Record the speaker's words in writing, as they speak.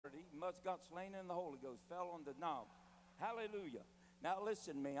must got slain in the Holy Ghost, fell on the knob. Hallelujah. Now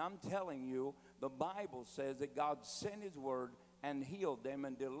listen to me, I'm telling you, the Bible says that God sent his word and healed them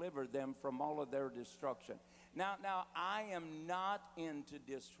and delivered them from all of their destruction. Now I am not into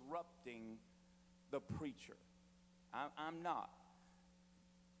disrupting the preacher. I'm not.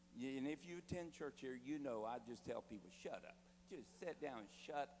 And if you attend church here, you know I just tell people, shut up. Just sit down and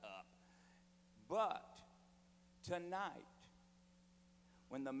shut up. But tonight,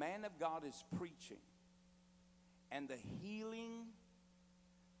 when the man of God is preaching and the healing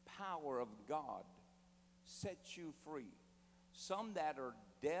power of God sets you free, some that are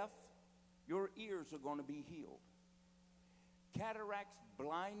deaf, your ears are going to be healed. Cataracts,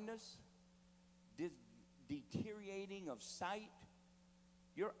 blindness, deteriorating of sight,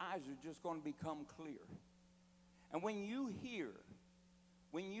 your eyes are just going to become clear. And when you hear,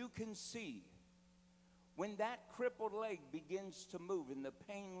 when you can see, when that crippled leg begins to move and the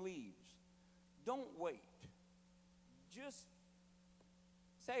pain leaves, don't wait. Just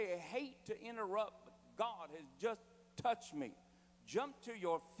say, I hate to interrupt, but God has just touched me. Jump to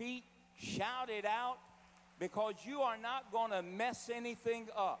your feet, shout it out, because you are not going to mess anything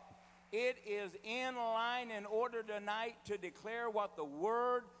up. It is in line in order tonight to declare what the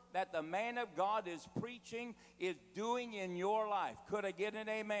word that the man of God is preaching is doing in your life. Could I get an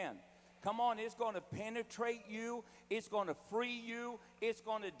amen? Come on, it's going to penetrate you. It's going to free you. It's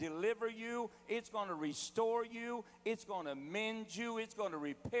going to deliver you. It's going to restore you. It's going to mend you. It's going to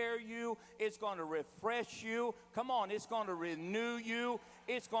repair you. It's going to refresh you. Come on, it's going to renew you.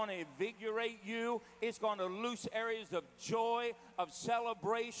 It's going to invigorate you. It's going to loose areas of joy, of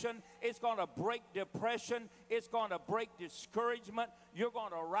celebration. It's going to break depression. It's going to break discouragement. You're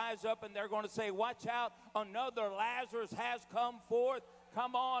going to rise up and they're going to say, watch out, another Lazarus has come forth.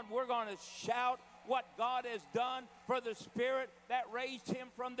 Come on, we're going to shout what God has done for the Spirit that raised him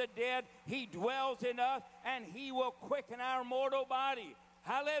from the dead. He dwells in us, and he will quicken our mortal body.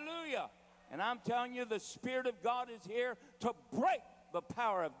 Hallelujah. And I'm telling you, the Spirit of God is here to break the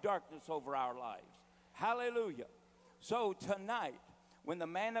power of darkness over our lives. Hallelujah. So tonight, when the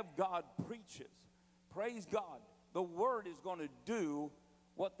man of God preaches, praise God, the Word is going to do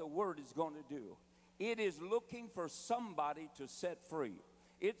what the Word is going to do. It is looking for somebody to set free.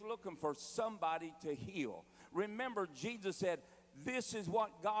 It's looking for somebody to heal. Remember, Jesus said, this is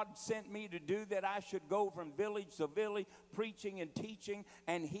what God sent me to do, that I should go from village to village, preaching and teaching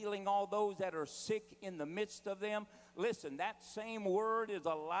and healing all those that are sick in the midst of them. Listen, that same word is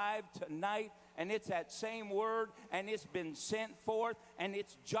alive tonight, and it's that same word, and it's been sent forth, and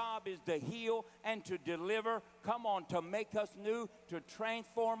its job is to heal and to deliver. Come on, to make us new, to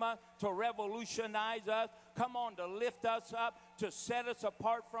transform us, to revolutionize us. Come on, to lift us up, to set us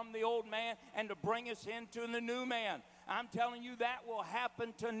apart from the old man, and to bring us into the new man. I'm telling you, that will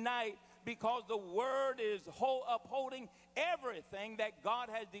happen tonight, because the word is upholding everything that God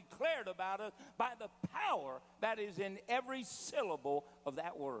has declared about us by the power that is in every syllable of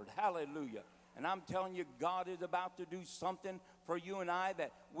that word. Hallelujah. And I'm telling you, God is about to do something for you and I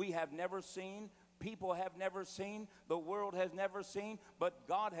that we have never seen, people have never seen, the world has never seen, but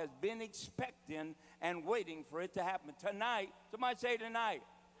God has been expecting and waiting for it to happen. Tonight, somebody say tonight.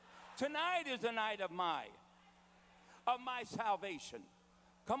 Tonight is the night of my salvation.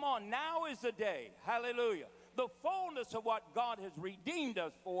 Come on, now is the day. Hallelujah. The fullness of what God has redeemed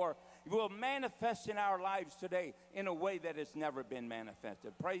us for will manifest in our lives today in a way that it's never been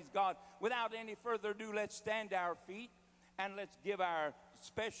manifested. Praise God. Without any further ado, let's stand to our feet and let's give our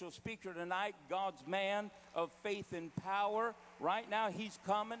special speaker tonight, God's man of faith and power. Right now, he's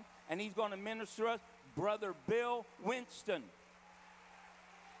coming and he's going to minister us, Brother Bill Winston.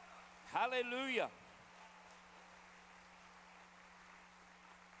 Hallelujah.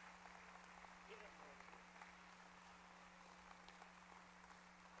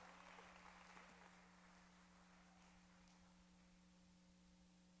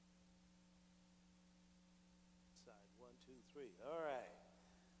 All right.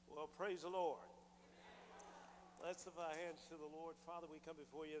 Well, praise the Lord. Let's lift our hands to the Lord. Father, we come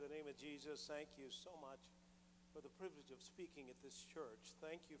before you in the name of Jesus. Thank you so much for the privilege of speaking at this church.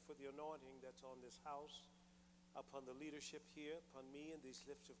 Thank you for the anointing that's on this house, upon the leadership here, upon me and these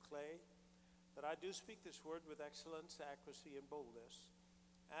lips of clay, that I do speak this word with excellence, accuracy, and boldness,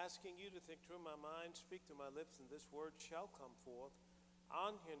 asking you to think through my mind, speak through my lips, and this word shall come forth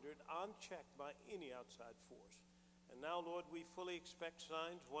unhindered, unchecked by any outside force. And now, Lord, we fully expect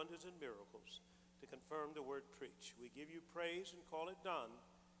signs, wonders, and miracles to confirm the word preached. We give you praise and call it done.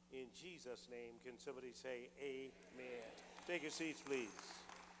 In Jesus' name, can somebody say amen? Take your seats, please.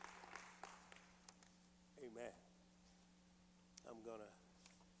 Amen. I'm going to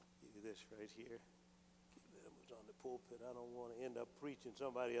give you this right here. That was on the pulpit. I don't want to end up preaching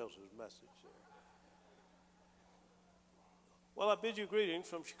somebody else's message there. Well, I bid you greetings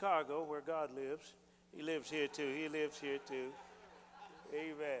from Chicago, where God lives. He lives here too. He lives here too.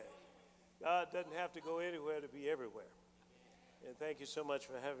 Amen. God doesn't have to go anywhere to be everywhere. And thank you so much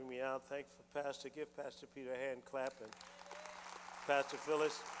for having me out. Thank you for Pastor. Give Pastor Peter a hand clap. And Pastor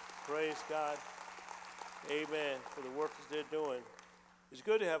Phyllis, praise God. Amen. For the work that they're doing. It's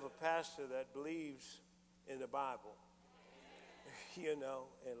good to have a pastor that believes in the Bible. You know,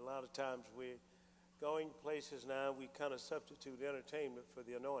 and a lot of times we're going places now, we kind of substitute entertainment for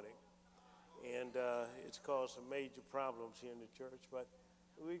the anointing. And it's caused some major problems here in the church, but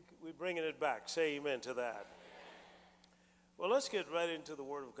we're bringing it back. Say amen to that. Well, let's get right into the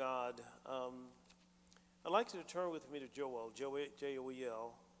Word of God. I'd like you to turn with me to Joel,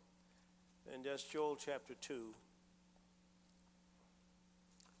 J-O-E-L, and that's Joel chapter 2.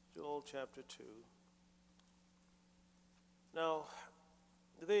 Joel chapter 2. Now,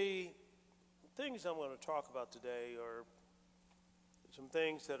 the things I'm going to talk about today are some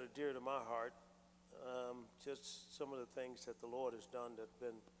things that are dear to my heart, just some of the things that the Lord has done that have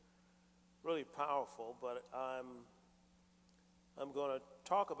been really powerful, but I'm going to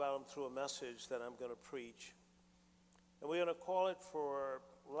talk about them through a message that I'm going to preach. And we're going to call it, for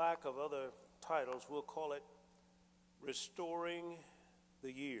lack of other titles, we'll call it Restoring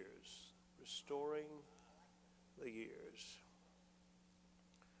the Years. Restoring the Years.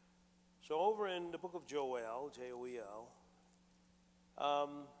 So over in the book of Joel, J-O-E-L,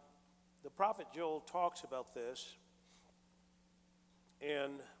 the prophet Joel talks about this,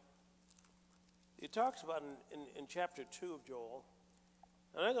 and he talks about in chapter 2 of Joel,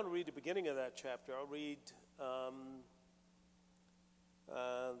 and I'm going to read the beginning of that chapter. I'll read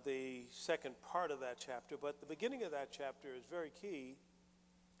the second part of that chapter, but the beginning of that chapter is very key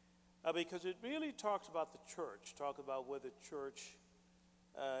because it really talks about the church, talk about where the church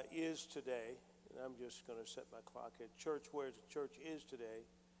is today. And I'm just going to set my clock at church, where the church is today.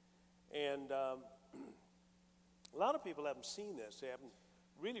 And a lot of people haven't seen this. They haven't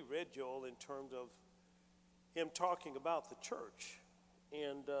really read Joel in terms of him talking about the church.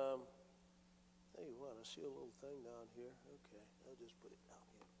 And hey, what? I see a little thing down here. Okay, I'll just put it down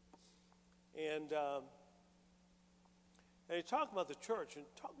here. And he talked about the church, and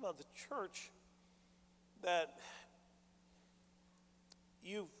talking about the church that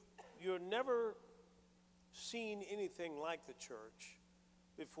you're never seen anything like the church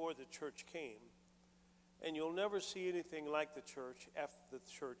before the church came, and you'll never see anything like the church after the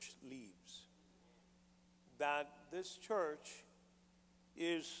church leaves. That this church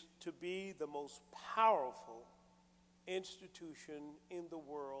is to be the most powerful institution in the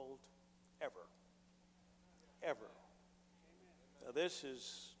world ever. Ever. Now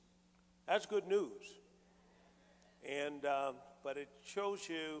that's good news. And but it shows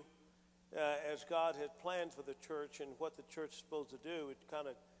you as God has planned for the church and what the church is supposed to do. It kind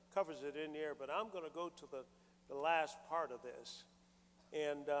of covers it in there. But I'm going to go to the last part of this.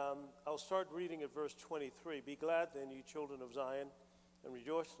 And I'll start reading at verse 23. Be glad then, you children of Zion, and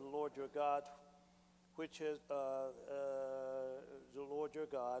rejoice in the Lord your God, which is the Lord your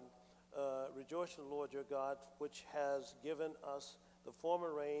God. Rejoice in the Lord your God, which has given us the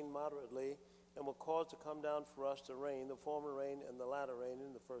former rain moderately, and will cause to come down for us the rain, the former rain and the latter rain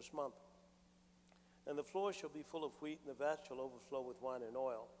in the first month. And the floor shall be full of wheat, and the vat shall overflow with wine and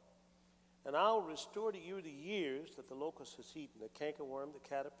oil. And I'll restore to you the years that the locust has eaten, the cankerworm, the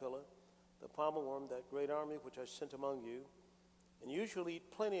caterpillar, the palmer worm, that great army which I sent among you. And you shall eat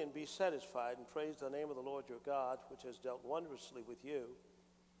plenty and be satisfied, and praise the name of the Lord your God, which has dealt wondrously with you.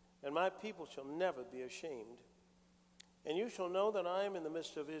 And my people shall never be ashamed. And you shall know that I am in the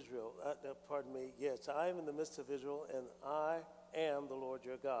midst of Israel. Yes, I am in the midst of Israel, and I am the Lord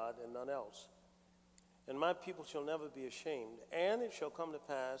your God, and none else. And my people shall never be ashamed. And it shall come to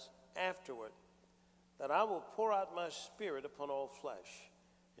pass afterward that I will pour out my spirit upon all flesh.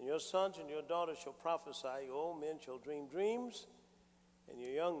 And your sons and your daughters shall prophesy, your old men shall dream dreams, and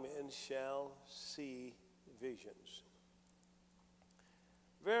your young men shall see visions.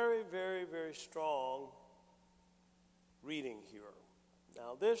 Very, very, very strong reading here.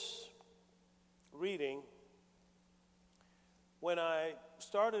 Now this reading, when I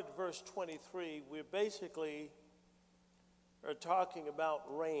started verse 23, we basically are talking about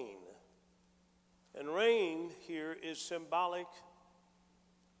rain. And rain here is symbolic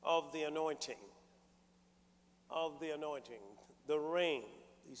of the anointing. Of the anointing. The rain.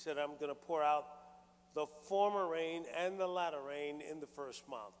 He said, I'm going to pour out the former rain and the latter rain in the first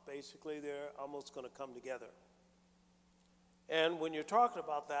month. Basically, they're almost going to come together. And when you're talking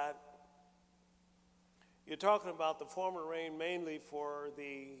about that, You're talking about the former rain mainly for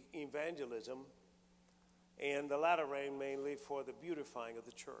the evangelism, and the latter rain mainly for the beautifying of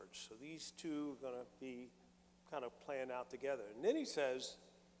the church. So these two are going to be kind of playing out together. And then he says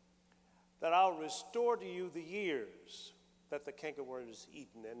that I'll restore to you the years that the cankerworm has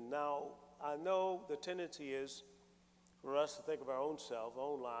eaten. And now I know the tendency is for us to think of our own self,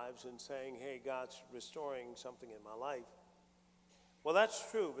 own lives, and saying, hey, God's restoring something in my life. Well, that's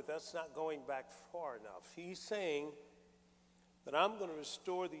true, but that's not going back far enough. He's saying that I'm going to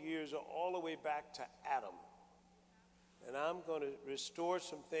restore the years all the way back to Adam. And I'm going to restore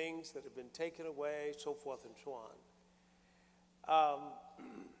some things that have been taken away, so forth and so on.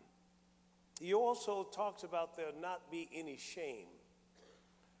 He also talks about there not be any shame.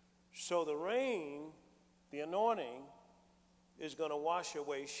 So the rain, the anointing, is going to wash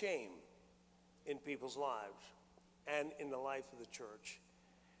away shame in people's lives and in the life of the church.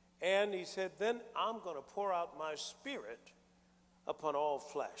 And he said, then I'm going to pour out my spirit upon all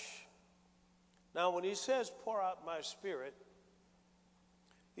flesh. Now, when he says pour out my spirit,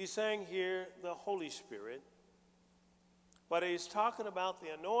 he's saying here the Holy Spirit, but he's talking about the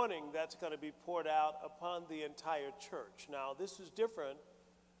anointing that's going to be poured out upon the entire church. Now, this is different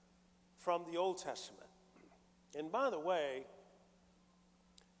from the Old Testament. And by the way,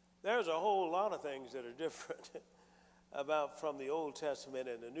 there's a whole lot of things that are different about from the Old Testament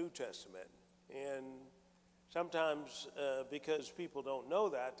and the New Testament. And sometimes because people don't know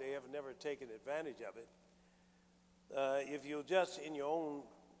that, they have never taken advantage of it. If you'll just in your own,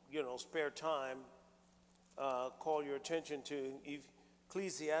 spare time, call your attention to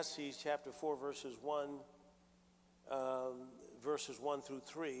Ecclesiastes chapter 4, verses 1 through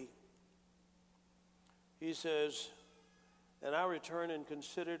 3. He says, and I returned and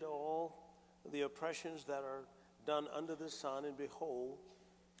considered all the oppressions that are done under the sun, and behold,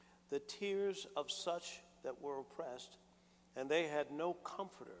 the tears of such that were oppressed, and they had no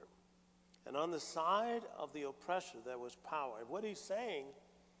comforter. And on the side of the oppressor there was power. And what he's saying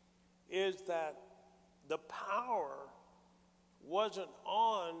is that the power wasn't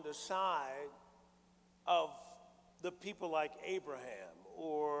on the side of the people like Abraham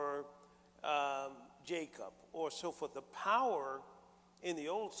or Jacob or so forth. The power in the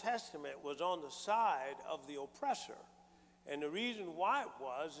Old Testament was on the side of the oppressor. And the reason why it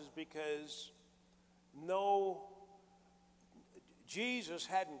was is because Jesus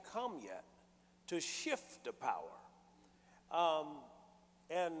hadn't come yet to shift the power.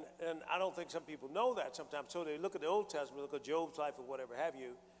 And I don't think some people know that sometimes. So they look at the Old Testament, look at Job's life or whatever have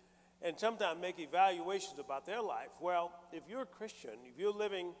you, and sometimes make evaluations about their life. Well, if you're a Christian, if you're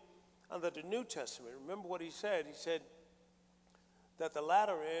living under the New Testament, remember what he said. He said that the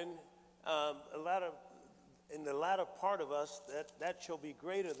latter in the latter part of us, that shall be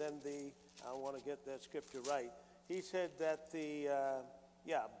greater than the, I want to get that scripture right. He said that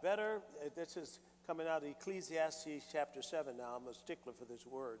this is coming out of Ecclesiastes chapter 7 now. I'm a stickler for this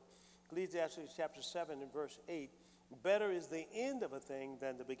word. Ecclesiastes chapter 7 and verse 8, better is the end of a thing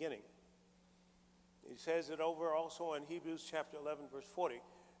than the beginning. He says it over also in Hebrews chapter 11, verse 40.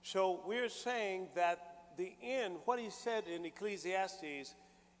 So we're saying that the end, what he said in Ecclesiastes,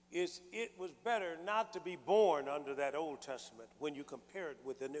 is it was better not to be born under that Old Testament when you compare it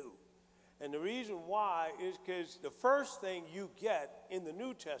with the New. And the reason why is because the first thing you get in the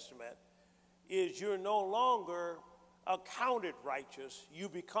New Testament is you're no longer accounted righteous, you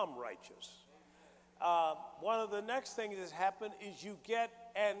become righteous. One of the next things that's happened is you get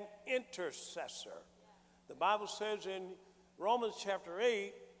an intercessor. The Bible says in Romans chapter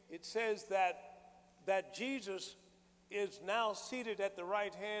 8, it says that Jesus is now seated at the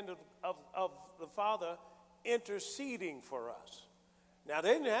right hand of the Father, interceding for us. Now,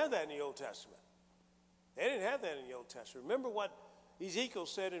 they didn't have that in the Old Testament. They didn't have that in the Old Testament. Remember what Ezekiel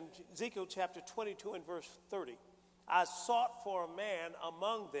said in Ezekiel chapter 22 and verse 30. I sought for a man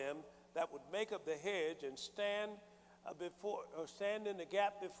among them that would make up the hedge and stand in the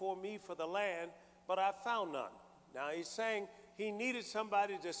gap before me for the land, but I found none. Now, he's saying he needed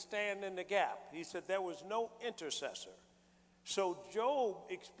somebody to stand in the gap. He said there was no intercessor. So Job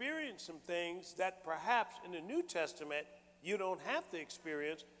experienced some things that perhaps in the New Testament you don't have to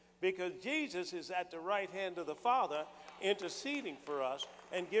experience, because Jesus is at the right hand of the Father interceding for us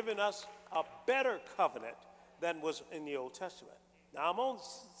and giving us a better covenant than was in the Old Testament. Now, I'm only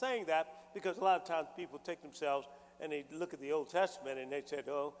saying that because a lot of times people take themselves and they look at the Old Testament and they say,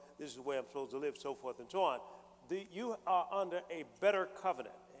 oh, this is the way I'm supposed to live, so forth and so on. You are under a better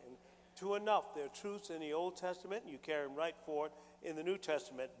covenant. And true enough, there are truths in the Old Testament, and you carry them right forward in the New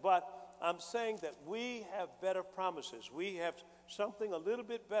Testament. But I'm saying that we have better promises. We have something a little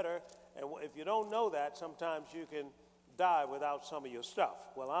bit better. And if you don't know that, sometimes you can die without some of your stuff.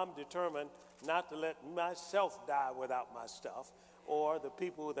 Well, I'm determined not to let myself die without my stuff or the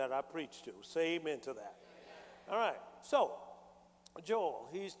people that I preach to. Say amen to that. All right. So, Joel,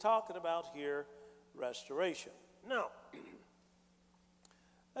 he's talking about here restoration. Now,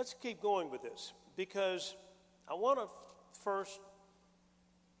 let's keep going with this because I want to first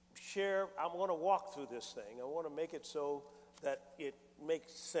share, I want to walk through this thing. I want to make it so that it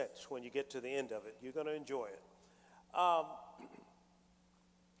makes sense when you get to the end of it. You're going to enjoy it.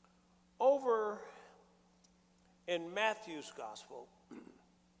 Over in Matthew's gospel,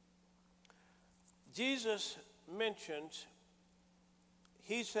 Jesus mentions,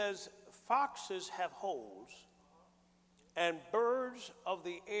 he says, foxes have holes and birds of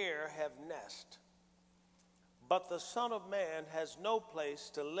the air have nests, but the Son of Man has no place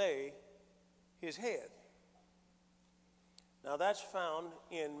to lay his head. Now that's found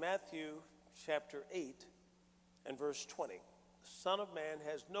in Matthew chapter 8 and verse 20. The Son of Man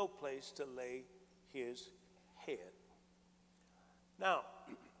has no place to lay his head. Now,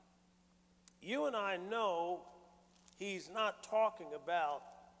 you and I know he's not talking about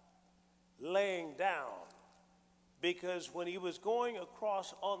laying down, because when he was going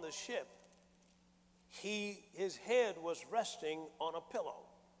across on the ship, his head was resting on a pillow.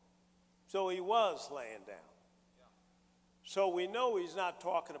 So he was laying down. So we know he's not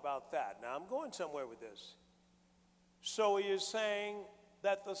talking about that. Now I'm going somewhere with this. So he is saying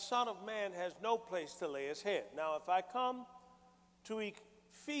that the Son of Man has no place to lay his head. Now if I come to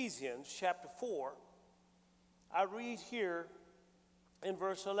Ephesians chapter 4, I read here in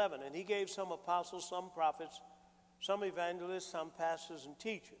verse 11, and he gave some apostles, some prophets, some evangelists, some pastors and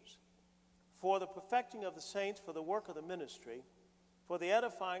teachers, for the perfecting of the saints, for the work of the ministry, for the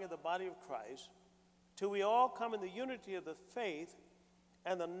edifying of the body of Christ, till we all come in the unity of the faith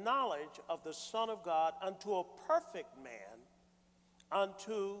and the knowledge of the Son of God, unto a perfect man,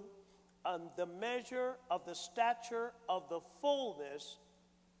 unto the measure of the stature of the fullness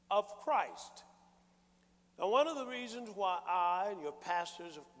of Christ. Now, one of the reasons why I and your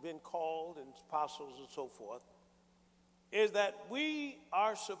pastors have been called, and apostles and so forth, is that we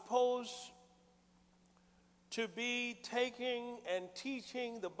are supposed to be taking and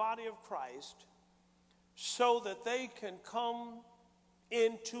teaching the body of Christ so that they can come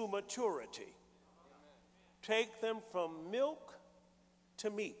into maturity. Take them from milk to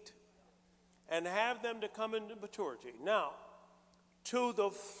meat and have them to come into maturity. Now, to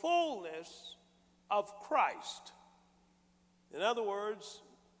the fullness of Christ. In other words,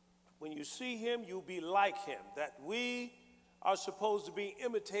 when you see him, you'll be like him. That we are supposed to be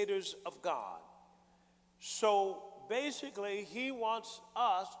imitators of God. So basically, he wants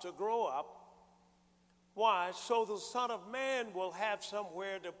us to grow up. Why? So the Son of Man will have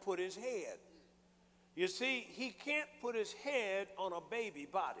somewhere to put his head. You see, he can't put his head on a baby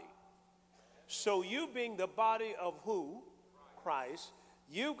body. So you being the body of who? Christ.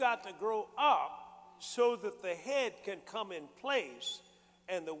 You've got to grow up so that the head can come in place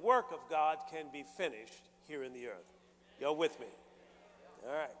and the work of God can be finished here in the earth. Y'all with me?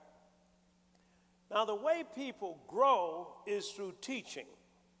 All right. Now, the way people grow is through teaching.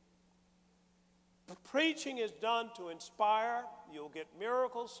 Preaching is done to inspire. You'll get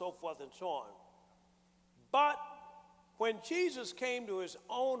miracles, so forth and so on. But when Jesus came to his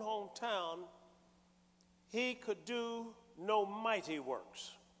own hometown, he could do no mighty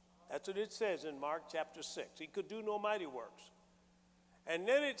works. That's what it says in Mark chapter 6. He could do no mighty works. And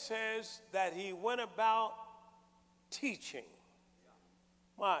then it says that he went about teaching.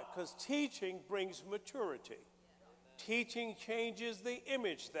 Why? Because teaching brings maturity. Teaching changes the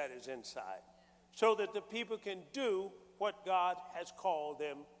image that is inside so that the people can do what God has called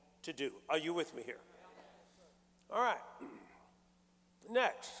them to do. Are you with me here? All right.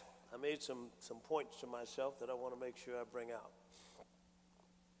 Next, I made some points to myself that I want to make sure I bring out.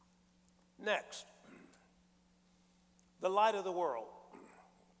 Next, the light of the world.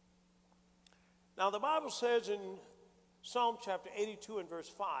 Now, the Bible says in Psalm chapter 82 and verse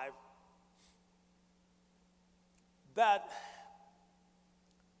 5 that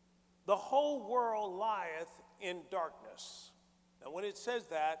the whole world lieth in darkness. Now, when it says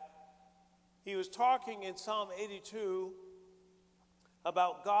that, he was talking in Psalm 82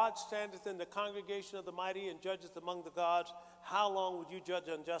 about God standeth in the congregation of the mighty and judgeth among the gods. How long would you judge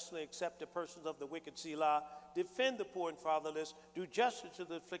unjustly, accept the persons of the wicked, Selah? Defend the poor and fatherless, do justice to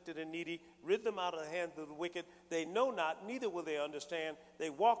the afflicted and needy, rid them out of the hand of the wicked. They know not, neither will they understand. They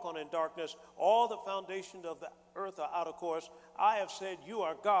walk on in darkness. All the foundations of the earth are out of course. I have said, you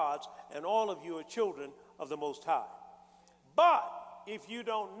are gods, and all of you are children of the Most High. But if you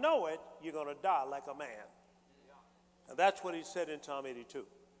don't know it, you're going to die like a man. And that's what he said in Psalm 82.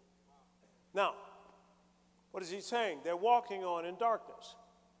 Now, what is he saying? They're walking on in darkness.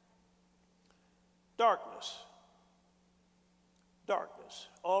 Darkness. Darkness.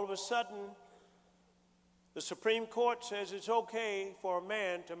 All of a sudden, the Supreme Court says it's okay for a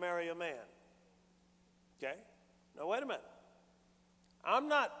man to marry a man. Okay? Now, wait a minute. I'm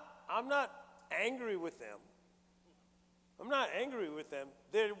not angry with them. I'm not angry with them.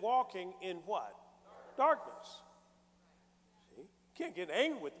 They're walking in what? Darkness. See? You can't get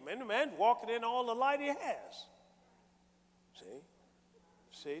angry with the man. The man's walking in all the light he has.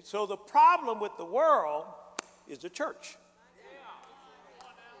 See? So the problem with the world is the church.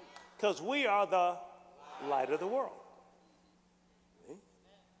 Because we are the light of the world. See?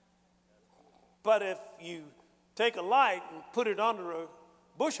 But if you take a light and put it under a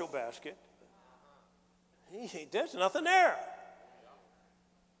bushel basket, there's nothing there.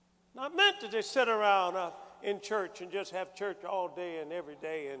 Not meant to just sit around in church and just have church all day and every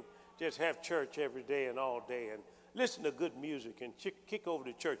day and just have church every day and all day and listen to good music and kick over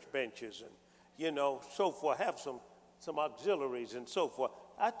the church benches and, so forth, have some auxiliaries and so forth.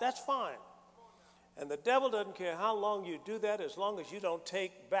 That's fine. And the devil doesn't care how long you do that as long as you don't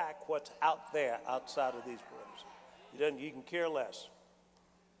take back what's out there outside of these borders. He can care less.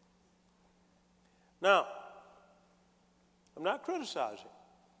 Now, I'm not criticizing.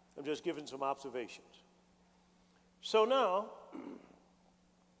 I'm just giving some observations. So now,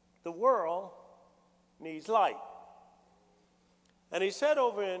 the world needs light. And he said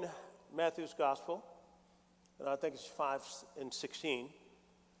over in Matthew's Gospel, and I think it's 5:16,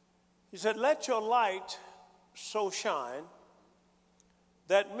 he said, "Let your light so shine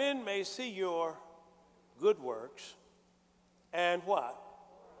that men may see your good works and what?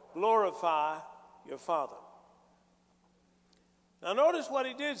 Glorify your Father." Now notice what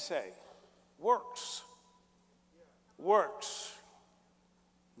he did say. Works. Works.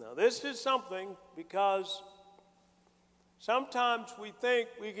 Now this is something because sometimes we think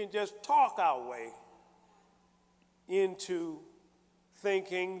we can just talk our way into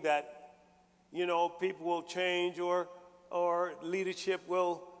thinking that, people will change or leadership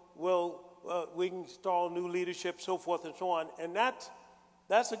we can install new leadership, so forth and so on. And that's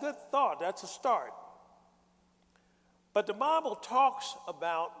a good thought. That's a start. But the Bible talks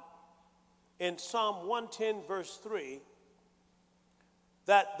about in Psalm 110, verse 3,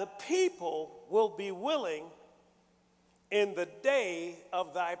 that the people will be willing in the day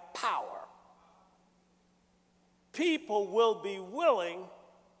of thy power. People will be willing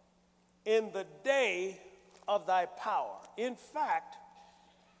in the day of thy power. In fact,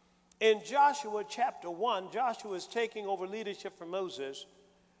 in Joshua chapter 1, Joshua is taking over leadership from Moses.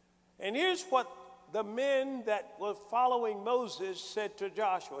 And here's what the men that were following Moses said to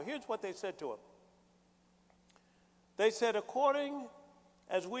Joshua. Here's what they said to him. They said, "According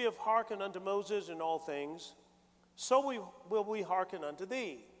as we have hearkened unto Moses in all things, so will we hearken unto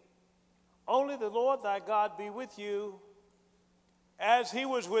thee. Only the Lord thy God be with you as he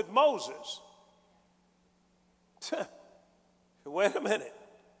was with Moses." Wait a minute.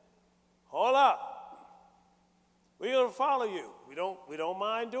 Hold up. We're going to follow you. We don't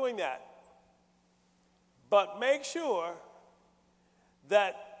mind doing that. But make sure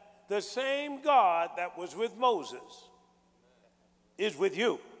that the same God that was with Moses is with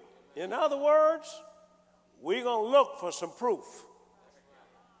you. In other words, we're going to look for some proof.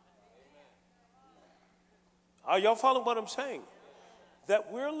 Are y'all following what I'm saying?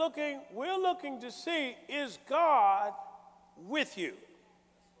 That we're looking to see, is God with you?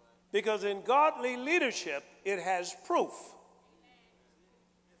 Because in godly leadership, it has proof.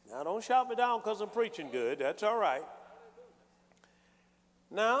 Now, don't shout me down because I'm preaching good. That's all right.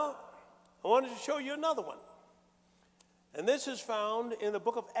 Now, I wanted to show you another one. And this is found in the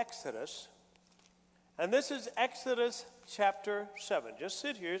book of Exodus. And this is Exodus chapter 7. Just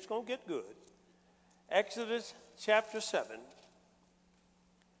sit here. It's going to get good. Exodus chapter 7.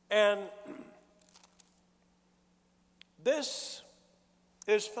 And this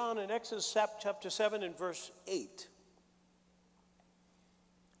is found in Exodus chapter 7 and verse 8.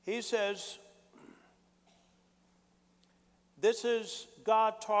 He says, this is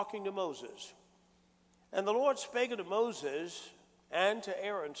God talking to Moses. "And the Lord spake unto Moses and to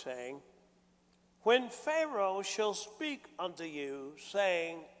Aaron, saying, When Pharaoh shall speak unto you,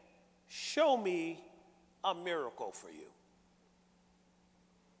 saying, Show me a miracle for you."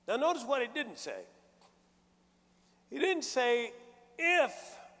 Now notice what he didn't say. He didn't say,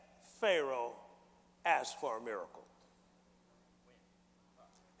 if Pharaoh asked for a miracle.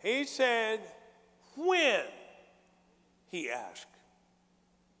 He said, when he asked.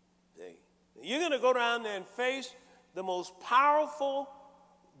 See? You're going to go down there and face the most powerful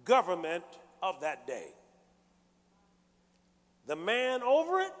government of that day. The man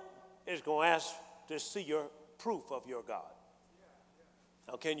over it is going to ask to see your proof of your God.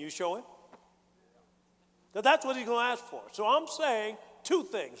 Now, can you show him? Because that's what he's going to ask for. So I'm saying two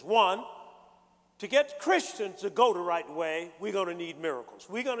things. One, to get Christians to go the right way, we're going to need miracles.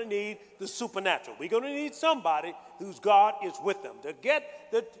 We're going to need the supernatural. We're going to need somebody whose God is with them. To get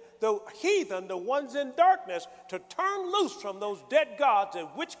the heathen, the ones in darkness, to turn loose from those dead gods and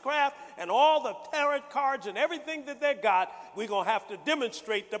witchcraft and all the tarot cards and everything that they got, we're going to have to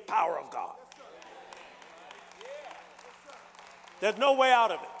demonstrate the power of God. There's no way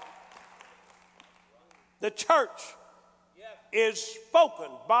out of it. The church is spoken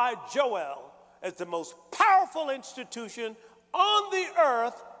by Joel as the most powerful institution on the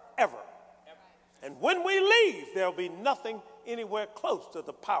earth ever. And when we leave, there'll be nothing anywhere close to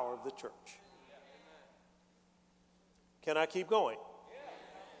the power of the church. Can I keep going?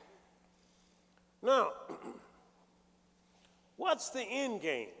 Now, what's the end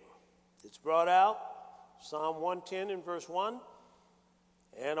game? It's brought out, Psalm 110 in verse 1,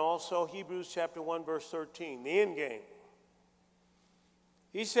 and also Hebrews chapter 1, verse 13, the end game.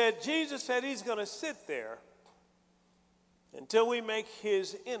 He said, Jesus said he's going to sit there until we make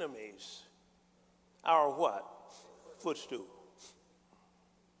his enemies our what? Footstool.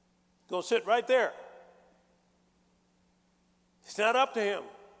 Going to sit right there. It's not up to him.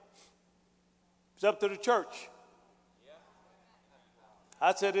 It's up to the church.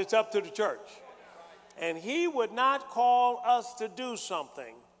 I said it's up to the church. And he would not call us to do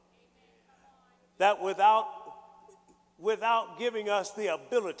something that without giving us the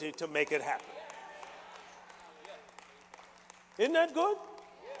ability to make it happen. Isn't that good?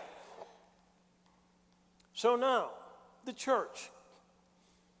 So now, the church.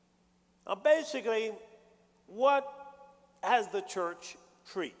 Now basically, what has the church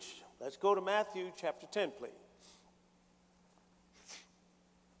preached? Let's go to Matthew chapter 10, please.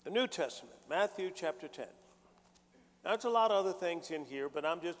 The New Testament, Matthew chapter 10. Now, there's a lot of other things in here, but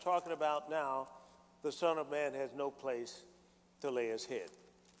I'm just talking about now the Son of Man has no place to lay his head.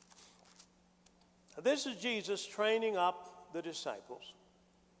 Now, this is Jesus training up the disciples.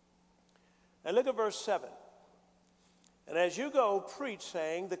 And look at verse 7. And as you go, preach,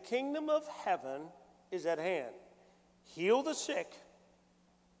 saying, the kingdom of heaven is at hand. Heal the sick,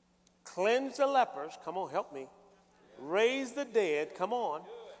 cleanse the lepers, come on, help me, raise the dead, come on,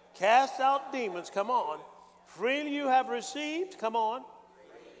 cast out demons, come on, freely you have received, come on,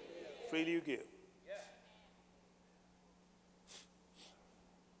 freely you give.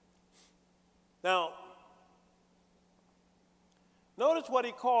 Now, notice what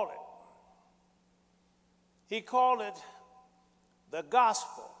he called it. He called it the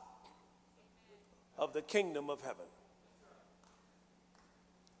gospel of the kingdom of heaven.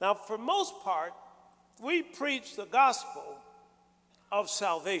 Now, for most part, we preach the gospel of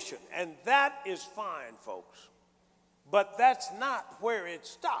salvation, and that is fine, folks. But that's not where it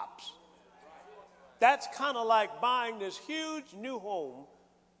stops. That's kind of like buying this huge new home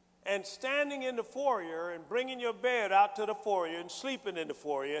and standing in the foyer and bringing your bed out to the foyer and sleeping in the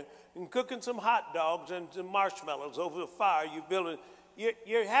foyer and cooking some hot dogs and some marshmallows over the fire you built.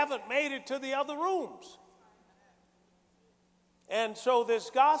 You haven't made it to the other rooms. And so this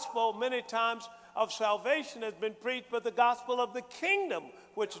gospel many times of salvation has been preached, but the gospel of the kingdom,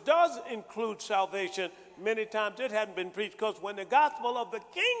 which does include salvation, many times it hadn't been preached, because when the gospel of the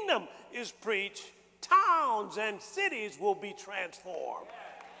kingdom is preached, towns and cities will be transformed.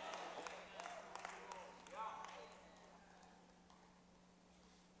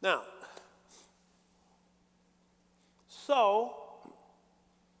 Now, so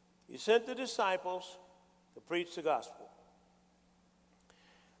he sent the disciples to preach the gospel.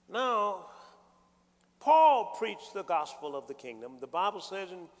 Now, Paul preached the gospel of the kingdom. The Bible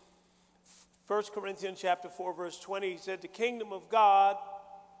says in 1 Corinthians chapter 4, verse 20, he said, the kingdom of God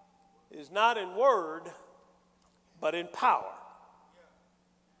is not in word, but in power.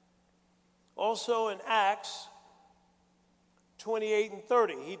 Also in Acts 28 and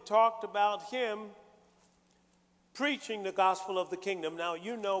 30, he talked about him preaching the gospel of the kingdom. Now,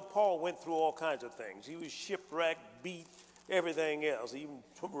 you know Paul went through all kinds of things. He was shipwrecked, beat, everything else, even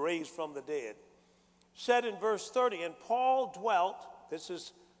raised from the dead. Said in verse 30, and Paul dwelt, this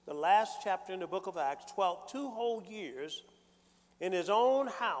is the last chapter in the book of Acts, dwelt 2 whole years in his own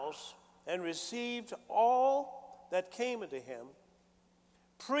house and received all that came unto him,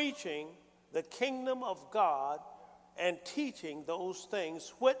 preaching the kingdom of God and teaching those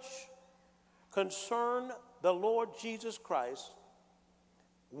things which concern the Lord Jesus Christ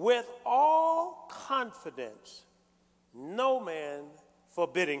with all confidence, no man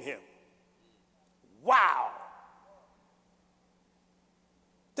forbidding him. Wow.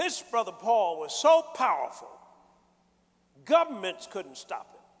 This brother Paul was so powerful, governments couldn't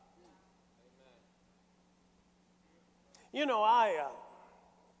stop him. You know,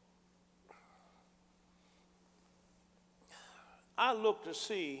 I look to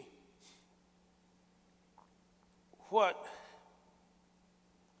see what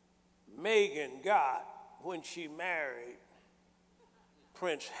Meghan got when she married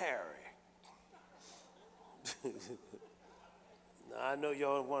Prince Harry. Now, I know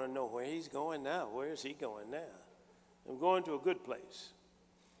y'all want to know where he's going now. Where is he going now? I'm going to a good place.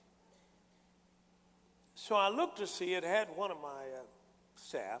 So I looked to see, it had one of my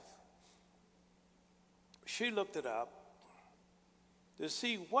staff. She looked it up to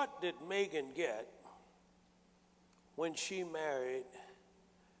see what did Meghan get when she married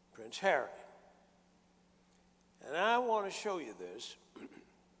Prince Harry. And I want to show you this.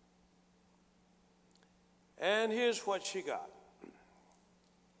 And here's what she got.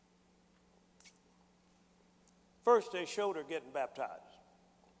 First, they showed her getting baptized.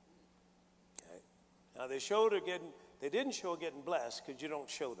 Okay. Now, they didn't show her getting blessed, because you don't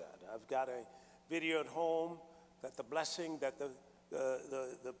show that. I've got a video at home that the blessing that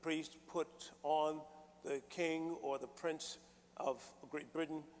the priest puts on the king or the prince of Great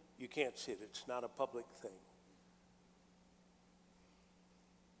Britain, you can't see it. It's not a public thing.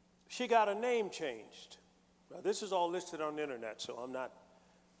 She got a name changed. Now, this is all listed on the internet, so I'm not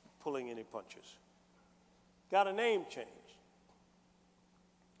pulling any punches. Got a name changed.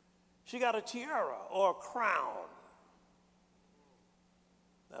 She got a tiara or a crown.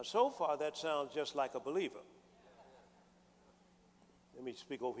 Now, so far, that sounds just like a believer. Let me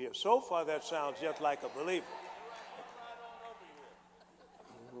speak over here. So far, that sounds just like a believer.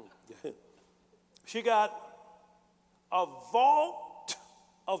 She got a vault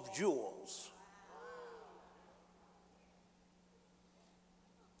of jewels.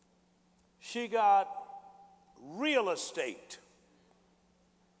 She got real estate.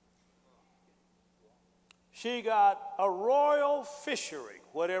 She got a royal fishery,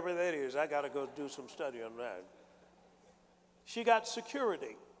 whatever that is. I got to go do some study on that. She got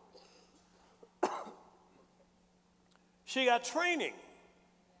security. She got training.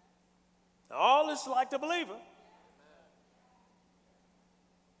 Now, all this is like the believer.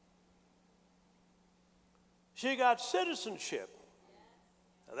 She got citizenship.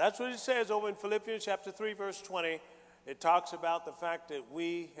 Now, that's what it says over in Philippians chapter 3, verse 20. It talks about the fact that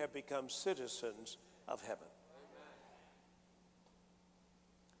we have become citizens of heaven.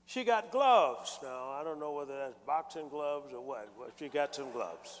 She got gloves. Now, I don't know whether that's boxing gloves or what, but she got some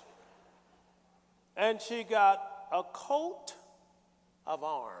gloves. And she got a coat of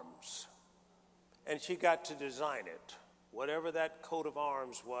arms. And she got to design it, whatever that coat of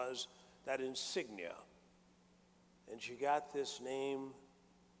arms was, that insignia. And she got this name,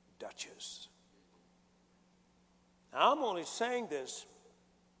 Duchess. Now, I'm only saying this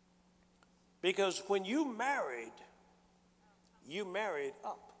because when you married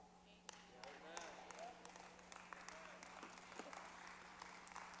up.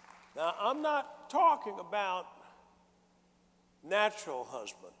 Now, I'm not talking about natural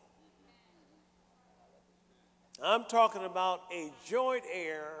husband. I'm talking about a joint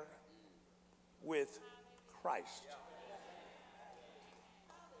heir with Christ.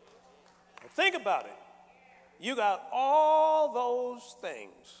 Now, think about it. You got all those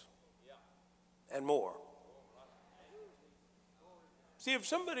things and more. See, if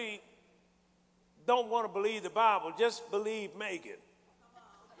somebody don't want to believe the Bible, just believe Meghan.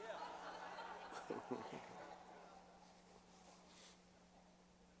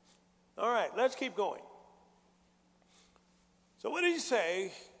 All right, let's keep going. So what did he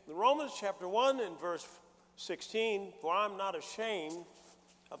say? In Romans chapter 1 and verse 16, for I'm not ashamed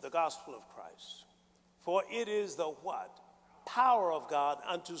of the gospel of Christ. For it is the what? Power of God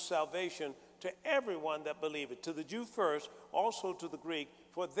unto salvation to everyone that believeth, to the Jew first, also to the Greek.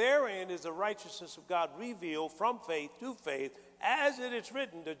 For therein is the righteousness of God revealed from faith to faith, as it is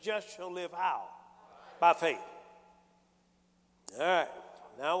written, the just shall live how? By faith. All right.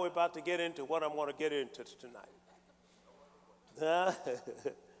 Now we're about to get into what I'm going to get into tonight.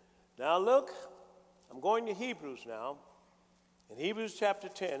 Now look, I'm going to Hebrews now. In Hebrews chapter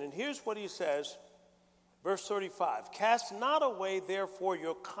 10, and here's what he says, verse 35. Cast not away therefore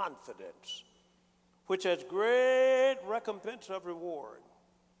your confidence, which has great recompense of reward.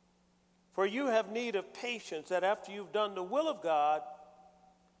 For you have need of patience, that after you've done the will of God,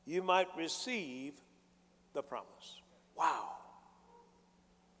 you might receive the promise. Wow.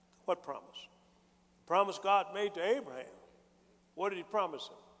 What promise? The promise God made to Abraham. What did he promise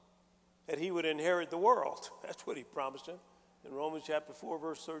him? That he would inherit the world. That's what he promised him in Romans chapter 4,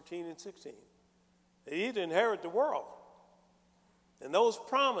 verse 13 and 16. That he'd inherit the world. And those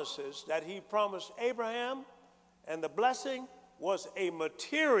promises that he promised Abraham, and the blessing was a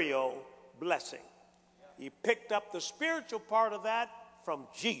material blessing. He picked up the spiritual part of that from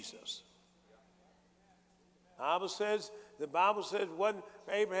Jesus. The Bible says wasn't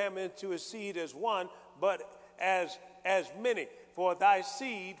Abraham into his seed as one, but as many, for thy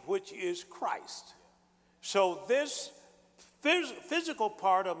seed, which is Christ. So this physical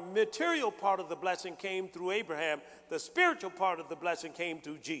part, a material part of the blessing came through Abraham. The spiritual part of the blessing came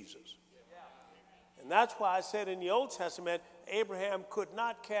through Jesus. And that's why I said in the Old Testament, Abraham could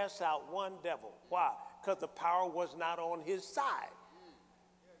not cast out one devil. Why? Because the power was not on his side.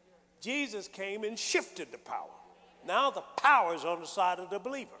 Jesus came and shifted the power. Now the power is on the side of the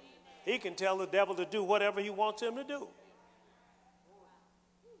believer. He can tell the devil to do whatever he wants him to do.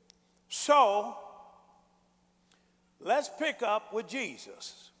 So, let's pick up with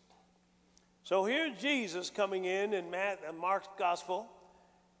Jesus. So here's Jesus coming in Mark's gospel,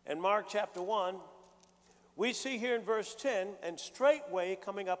 and Mark chapter 1. We see here in verse 10, and straightway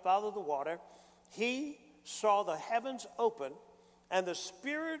coming up out of the water, he saw the heavens open, and the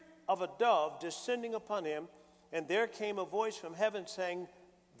spirit of a dove descending upon him, and there came a voice from heaven saying,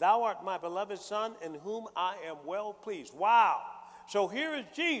 Thou art my beloved Son, in whom I am well pleased. Wow. So here is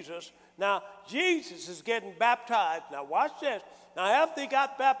Jesus. Now, Jesus is getting baptized. Now, watch this. Now, after he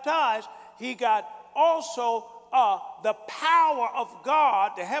got baptized, he got also the power of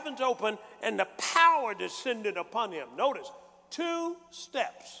God, the heavens open, and the power descended upon him. Notice, 2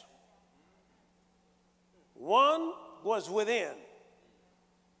 steps. One was within.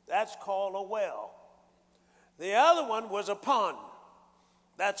 That's called a well. The other one was a pond.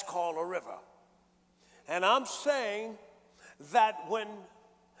 That's called a river. And I'm saying that when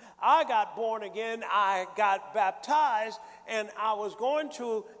I got born again, I got baptized, and I was going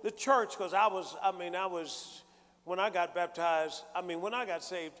to the church because when I got baptized, when I got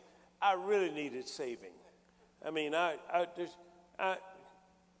saved, I really needed saving. I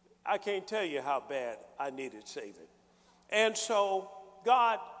can't tell you how bad I needed saving. And so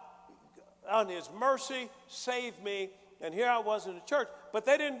God, on his mercy, saved me, and here I was in the church. But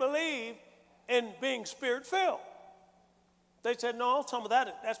they didn't believe in being spirit-filled. They said, no, some of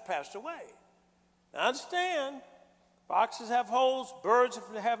that's passed away. Now, I understand. Foxes have holes, birds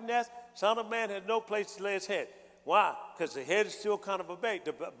have nests. Son of man has no place to lay his head. Why? Because the head is still kind of a baby.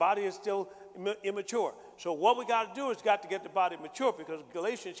 The body is still immature. So what we got to do is got to get the body mature, because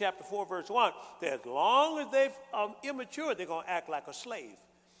Galatians chapter 4, verse 1, that as long as they're immature, they're going to act like a slave.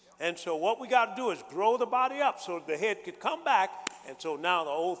 And so what we got to do is grow the body up so the head could come back, and so now the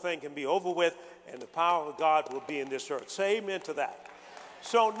old thing can be over with, and the power of God will be in this earth. Say amen to that.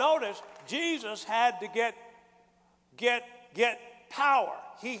 So notice, Jesus had to get power.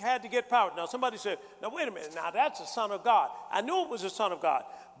 He had to get power. Now somebody said, now wait a minute, now that's the Son of God. I knew it was the Son of God,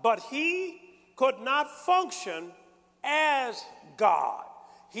 but he could not function as God.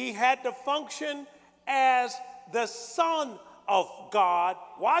 He had to function as the Son of God.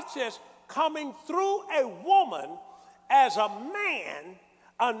 Watch this, coming through a woman as a man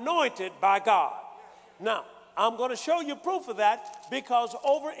anointed by God. Now, I'm going to show you proof of that, because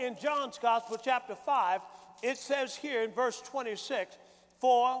over in John's Gospel, chapter 5, it says here in verse 26,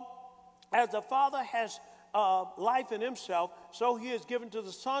 For as the Father has life in himself, so he has given to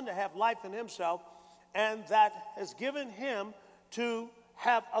the Son to have life in himself, and that has given him to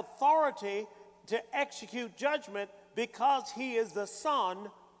have authority to execute judgment, because he is the Son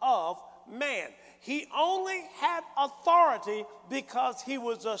of Man. He only had authority because he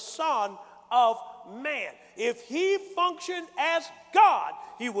was the Son of Man. If he functioned as God,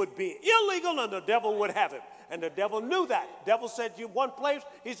 he would be illegal and the devil would have him. And the devil knew that. The devil said, you one place,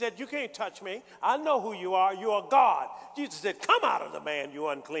 he said, you can't touch me. I know who you are. You are God. Jesus said, come out of the man, you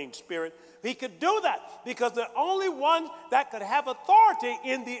unclean spirit. He could do that because the only one that could have authority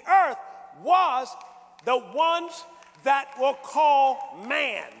in the earth was the ones that were called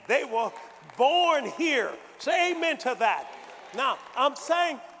man. They were born here. Say amen to that. Now, I'm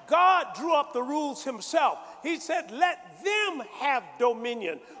saying God drew up the rules himself. He said, let them have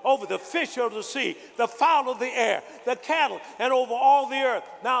dominion over the fish of the sea, the fowl of the air, the cattle, and over all the earth.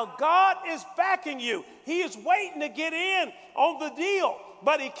 Now, God is backing you. He is waiting to get in on the deal.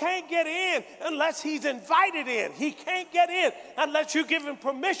 but he can't get in unless he's invited in. He can't get in unless you give him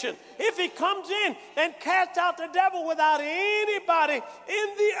permission. If he comes in and casts out the devil without anybody in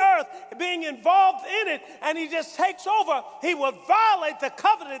the earth being involved in it, and he just takes over, he will violate the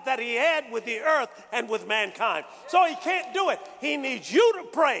covenant that he had with the earth and with mankind. So he can't do it. He needs you to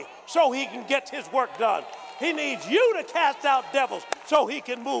pray so he can get his work done. He needs you to cast out devils so he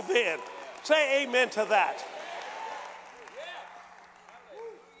can move in. Say amen to that.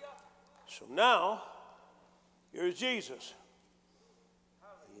 So now, here's Jesus.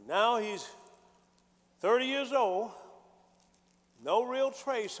 Now he's 30 years old. No real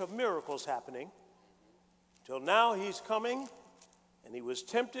trace of miracles happening. Till now he's coming, and he was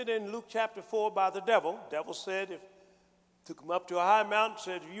tempted in Luke chapter 4 by the devil. The devil said, took him up to a high mountain,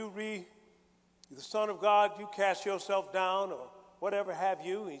 said, if you be the Son of God, you cast yourself down, or whatever have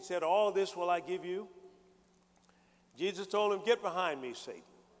you. He said, all this will I give you. Jesus told him, get behind me, Satan.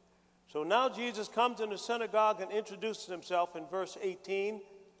 So now Jesus comes in the synagogue and introduces himself in verse 18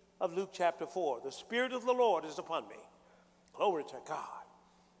 of Luke chapter 4. The Spirit of the Lord is upon me. Glory to God.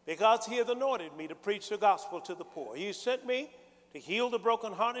 Because he hath anointed me to preach the gospel to the poor. He sent me to heal the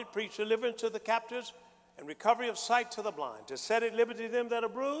brokenhearted, preach deliverance to the captives, and recovery of sight to the blind, to set at liberty them that are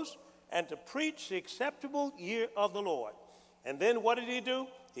bruised, and to preach the acceptable year of the Lord. And then what did he do?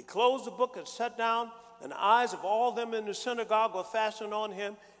 He closed the book and sat down, and the eyes of all them in the synagogue were fastened on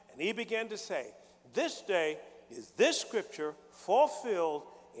him. And he began to say, this day is this scripture fulfilled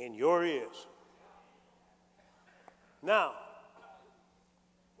in your ears. Now,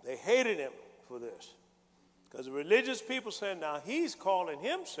 they hated him for this. Because the religious people said, now he's calling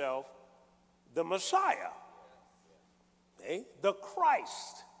himself the Messiah. The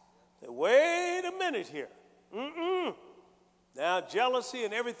Christ. Wait a minute here. Now, jealousy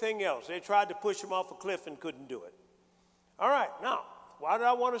and everything else. They tried to push him off a cliff and couldn't do it. All right, now, why did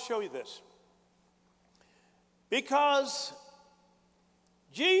I want to show you this? Because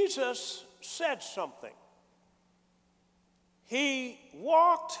Jesus said something. He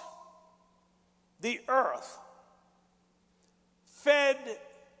walked the earth, fed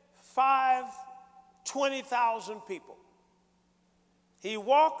 20,000 people. He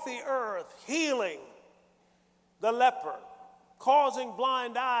walked the earth healing the leper, causing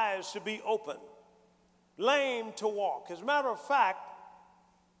blind eyes to be opened, lame to walk. As a matter of fact,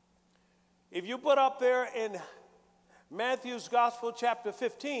 if you put up there in Matthew's Gospel, chapter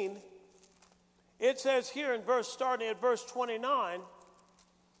 15, it says here in starting at verse 29,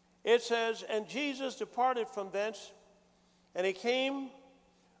 it says, and Jesus departed from thence, and he came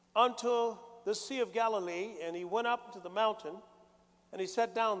unto the Sea of Galilee, and he went up to the mountain, and he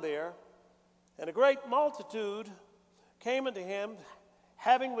sat down there, and a great multitude came unto him,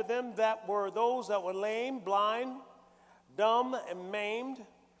 having with them that were those that were lame, blind, dumb, and maimed,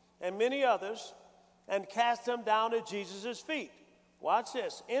 and many others, and cast them down at Jesus' feet. Watch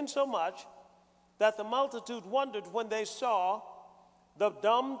this. Insomuch that the multitude wondered when they saw the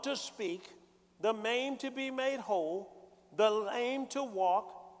dumb to speak, the maimed to be made whole, the lame to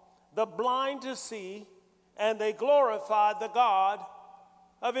walk, the blind to see, and they glorified the God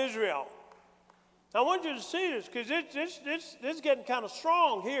of Israel. I want you to see this because this is getting kind of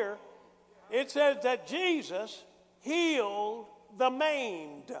strong here. It says that Jesus healed the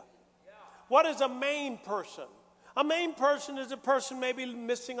maimed. What is a maimed person? A maimed person is a person maybe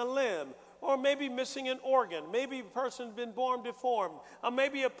missing a limb, or maybe missing an organ. Maybe a person's been born deformed. Or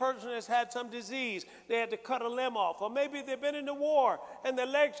maybe a person has had some disease. They had to cut a limb off. Or maybe they've been in the war and their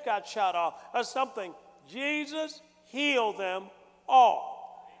legs got shot off or something. Jesus healed them all.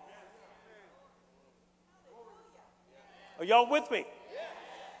 Are y'all with me?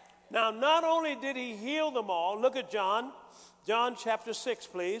 Now, not only did he heal them all, look at John chapter 6,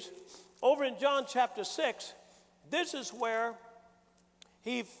 please. Over in John chapter 6, this is where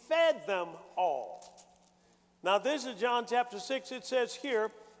he fed them all. Now, this is John chapter 6. It says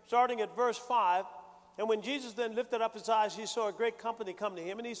here, starting at verse 5, and when Jesus then lifted up his eyes, he saw a great company come to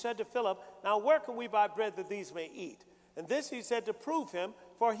him, and he said to Philip, now where can we buy bread that these may eat? And this he said to prove him,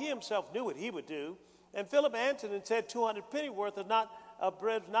 for he himself knew what he would do. And Philip answered and said, 200 pennyworth of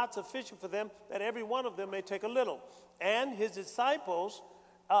bread not sufficient for them, that every one of them may take a little. And his disciples,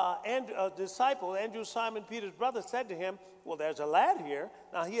 Andrew, Simon Peter's brother, said to him, well, there's a lad here.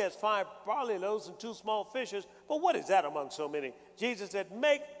 Now he has 5 barley loaves and 2 small fishes, but what is that among so many? Jesus said,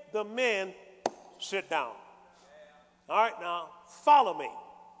 make the men sit down. All right, now follow me.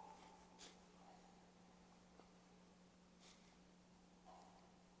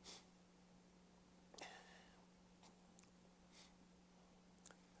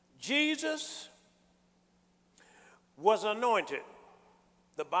 Jesus was anointed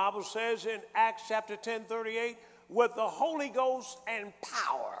The Bible says in Acts chapter 10:38, with the Holy Ghost and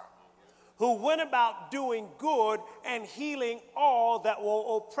power, who went about doing good and healing all that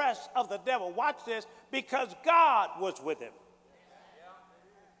were oppressed of the devil. Watch this, because God was with him.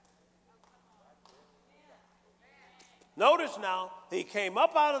 Notice now, he came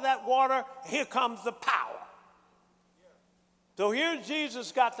up out of that water. Here comes the power. So here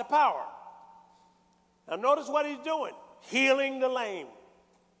Jesus got the power. Now notice what he's doing. Healing the lame.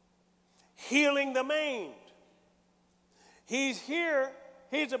 Healing the maimed. He's here.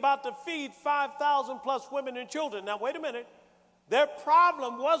 He's about to feed 5,000 plus women and children. Now wait a minute. Their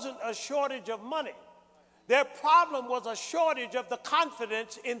problem wasn't a shortage of money. Their problem was a shortage of the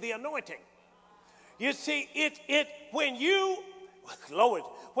confidence in the anointing. You see, when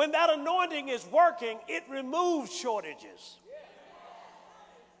that anointing is working, it removes shortages.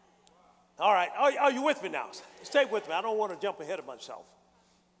 All right, are you with me now? Stay with me. I don't want to jump ahead of myself.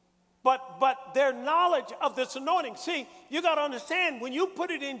 But their knowledge of this anointing, see, you got to understand, when you put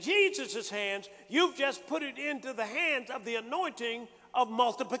it in Jesus' hands, you've just put it into the hands of the anointing of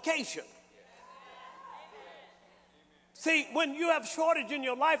multiplication. See, when you have shortage in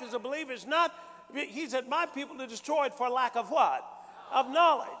your life as a believer, it's not, he said, my people are destroyed for lack of what? Of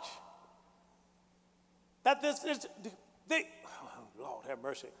knowledge. That this is, oh, Lord have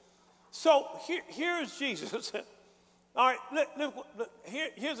mercy. So here's Jesus. All right, look,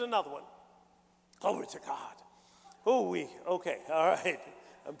 here's another one. Glory to God. Okay, all right.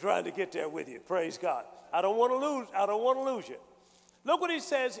 I'm trying to get there with you. Praise God. I don't want to lose you. Look what he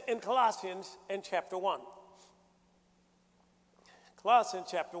says in Colossians in chapter 1. Colossians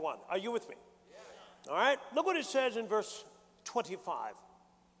chapter 1. Are you with me? All right. Look what it says in verse 25.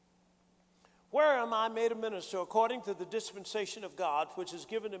 Where am I made a minister according to the dispensation of God, which is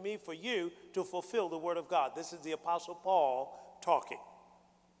given to me for you to fulfill the word of God? This is the Apostle Paul talking.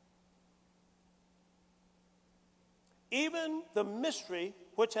 Even the mystery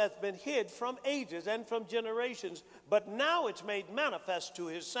which hath been hid from ages and from generations, but now it's made manifest to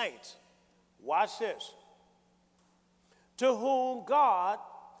his saints. Watch this. To whom God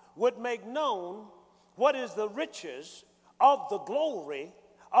would make known what is the riches of the glory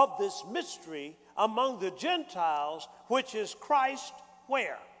of this mystery among the Gentiles, which is Christ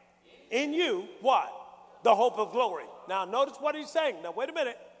where? In you, what? The hope of glory. Now notice what he's saying. Now wait a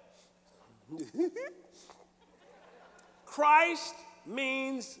minute. Christ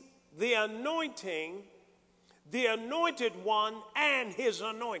means the anointing, the anointed one, and his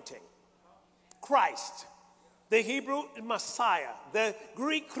anointing. Christ. The Hebrew Messiah. The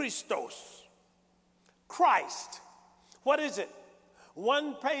Greek Christos. Christ. What is it?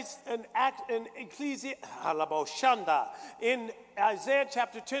 One place in in Isaiah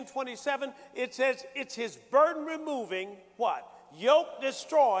chapter 10:27, it says it's his burden removing what? Yoke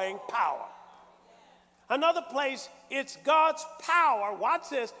destroying power. Another place, it's God's power, watch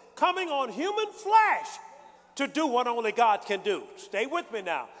this, coming on human flesh to do what only God can do. Stay with me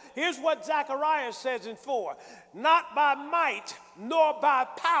now. Here's what Zechariah says in 4. Not by might nor by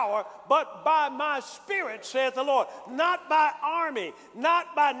power, but by my spirit, saith the Lord. Not by army,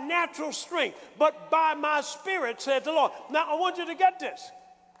 not by natural strength, but by my spirit, saith the Lord. Now, I want you to get this.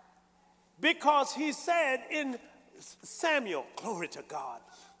 Because he said in Samuel, glory to God.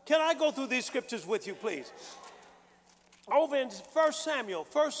 Can I go through these scriptures with you, please? Over in 1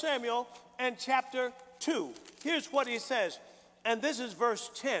 Samuel and chapter 2. Here's what he says. And this is verse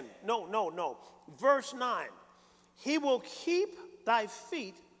 10. No. Verse 9. He will keep thy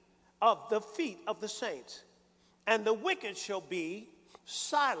feet of the saints, and the wicked shall be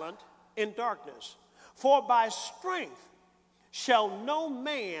silent in darkness. For by strength shall no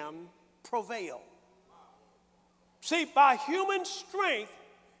man prevail. See, by human strength,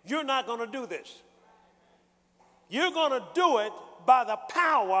 you're not going to do this. You're going to do it by the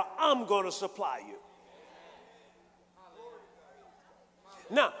power I'm going to supply you.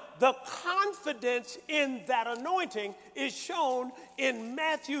 Now, the confidence in that anointing is shown in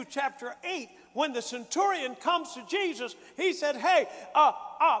Matthew chapter 8. When the centurion comes to Jesus, he said, hey,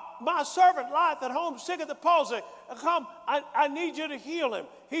 my servant lieth at home sick of the palsy. Come, I need you to heal him.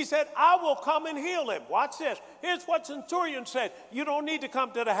 He said, I will come and heal him. Watch this. Here's what centurion said. You don't need to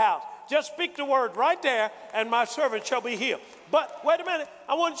come to the house. Just speak the word right there, and my servant shall be healed. But wait a minute.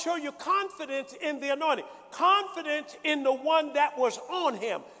 I want to show you confidence in the anointing. Confidence in the one that was on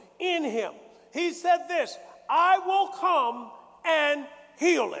him, in him. He said this, I will come and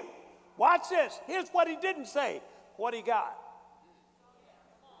heal him. Watch this. Here's what he didn't say, what he got.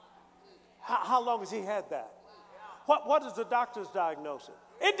 How long has he had that? What is the doctor's diagnosis?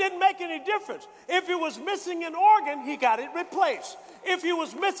 It didn't make any difference. If he was missing an organ, he got it replaced. If he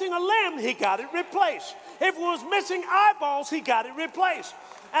was missing a limb, he got it replaced. If he was missing eyeballs, he got it replaced.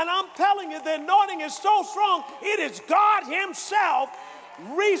 And I'm telling you, the anointing is so strong, it is God himself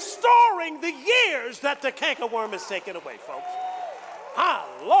restoring the years that the cankerworm has taken away, folks.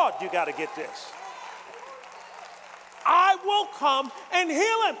 Lord, you got to get this. I will come and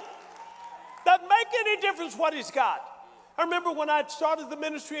heal him. Doesn't make any difference what he's got. I remember when I started the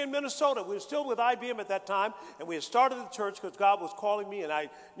ministry in Minnesota, we were still with IBM at that time, and we had started the church because God was calling me, and I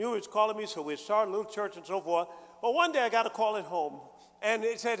knew he was calling me, so we had started a little church and so forth. Well, one day I got a call at home, and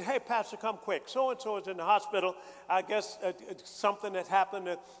it said, hey, Pastor, come quick. So-and-so is in the hospital. I guess something had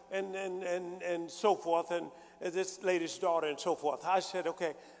happened and so forth, and this lady's daughter and so forth. I said,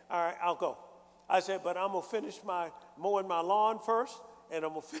 okay, all right, I'll go. I said, but I'm going to finish mowing my lawn first, and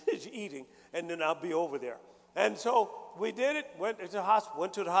I'm going to finish eating, and then I'll be over there. And so we did it, went to the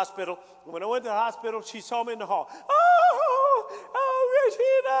hospital. When I went to the hospital, she saw me in the hall. Oh,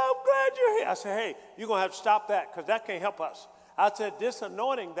 Regina, I'm glad you're here. I said, hey, you're going to have to stop that because that can't help us. I said, this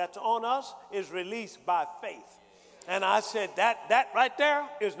anointing that's on us is released by faith. And I said, that right there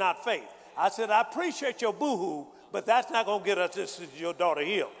is not faith. I said, I appreciate your boo-hoo, but that's not going to get us your daughter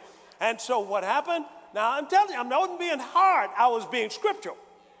healed. And so what happened? Now, I'm telling you, I'm not being hard. I was being scriptural.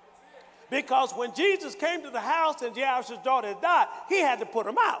 Because when Jesus came to the house and Jairus' daughter had died, he had to put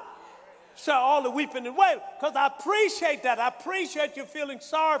him out. So all the weeping and wailing. Because I appreciate that. I appreciate you feeling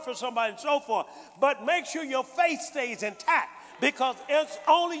sorry for somebody and so forth. But make sure your faith stays intact. Because it's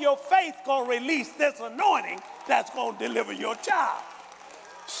only your faith going to release this anointing that's going to deliver your child.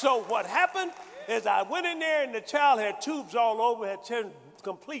 So what happened is I went in there and the child had tubes all over, had turned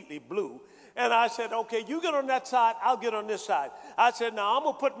completely blue. And I said, okay, you get on that side, I'll get on this side. I said, now I'm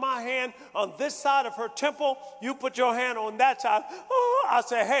going to put my hand on this side of her temple. You put your hand on that side. Oh, I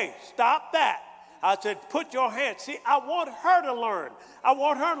said, hey, stop that. I said, put your hand. See, I want her to learn. I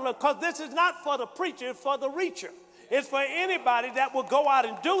want her to learn because this is not for the preacher, it's for the reacher. It's for anybody that will go out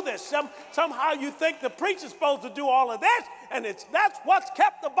and do this. Somehow you think the preacher's supposed to do all of that, and that's what's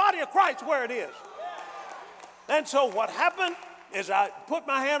kept the body of Christ where it is. And so what happened is I put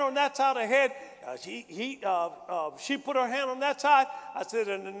my hand on that side of the head. She put her hand on that side. I said,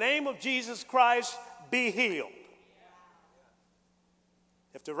 in the name of Jesus Christ, be healed.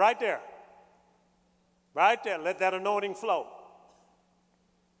 If they're right there, let that anointing flow.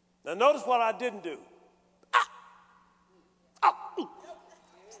 Now notice what I didn't do.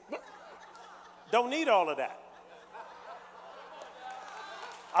 Don't need all of that.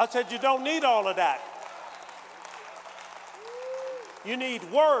 I said, you don't need all of that. You need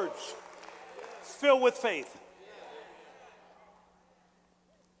words filled with faith.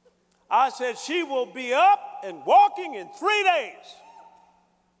 I said, she will be up and walking in 3 days.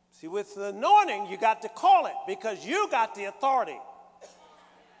 See, with the anointing, you got to call it because you got the authority.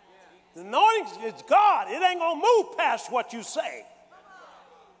 The anointing is God. It ain't going to move past what you say.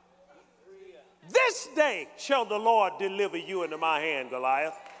 This day shall the Lord deliver you into my hand,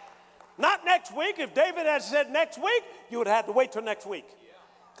 Goliath. Not next week. If David had said next week, you would have had to wait till next week.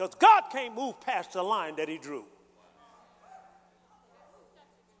 Because God can't move past the line that he drew.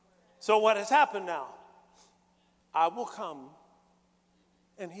 So what has happened now? I will come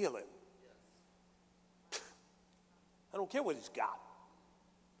and heal him. I don't care what he's got.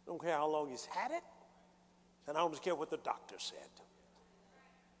 I don't care how long he's had it. And I don't care what the doctor said.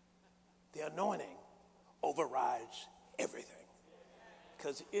 The anointing overrides everything.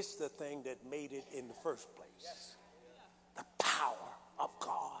 Because it's the thing that made it in the first place. The power of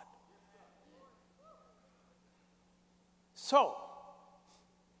God. So,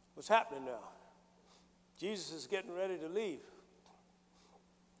 what's happening now? Jesus is getting ready to leave.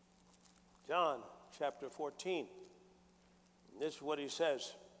 John chapter 14. This is what he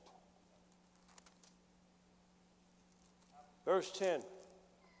says. Verse 10.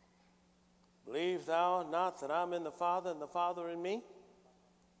 Believe thou not that I'm in the Father and the Father in me?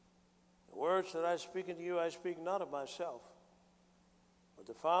 The words that I speak unto you, I speak not of myself. But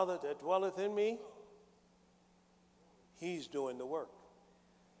the Father that dwelleth in me, he's doing the work.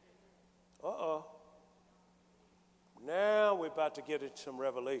 Uh-oh. Now we're about to get into some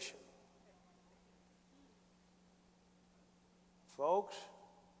revelation. Folks,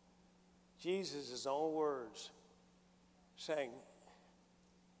 Jesus' own words saying,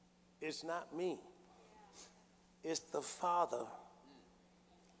 it's not me. It's the Father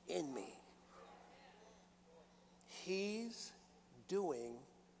in me. He's doing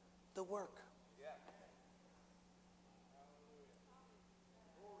the work.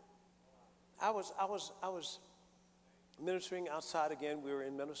 I was ministering outside again. We were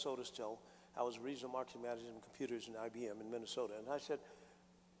in Minnesota still. I was regional marketing manager in computers in IBM in Minnesota. And I said,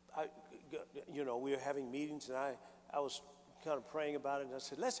 we were having meetings, and I was kind of praying about it, and I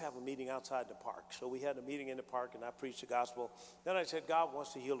said, let's have a meeting outside the park. So we had a meeting in the park, and I preached the gospel. Then I said, God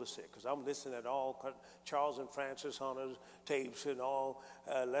wants to heal the sick, because I'm listening at all Charles and Francis Hunter's tapes and all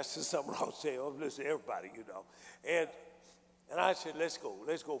Lester Summerall's tapes. I'm listening to everybody, And I said, let's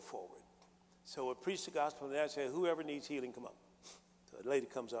go forward. So I preached the gospel, and I said, whoever needs healing, come up. So a lady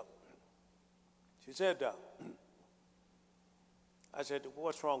comes up. She said, I said,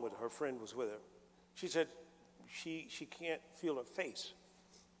 what's wrong with her? Her friend was with her. She said, she can't feel her face.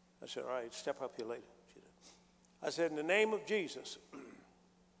 I said, all right, step up here later. She did. I said, in the name of Jesus,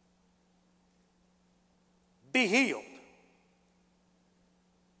 be healed.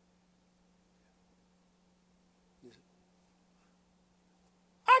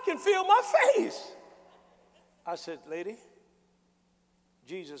 I can feel my face. I said, lady,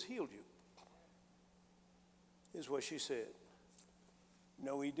 Jesus healed you. Is what she said.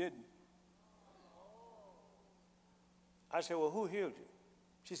 No, he didn't. I said, well, who healed you?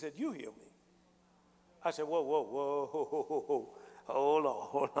 She said, you healed me. I said, whoa. Hold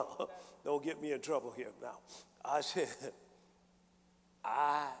on. Don't get me in trouble here now. I said,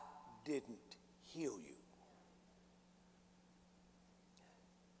 I didn't heal you.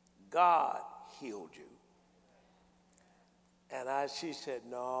 God healed you. And she said,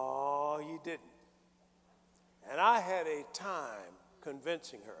 no, he didn't. And I had a time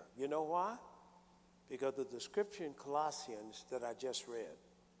convincing her. You know why? Because of the scripture in Colossians that I just read,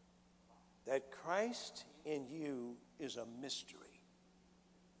 that Christ in you is a mystery.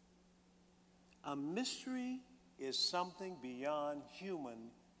 A mystery is something beyond human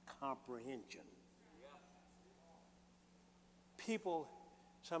comprehension. People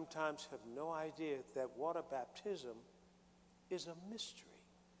sometimes have no idea that water baptism is a mystery.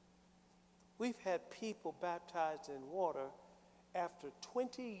 We've had people baptized in water after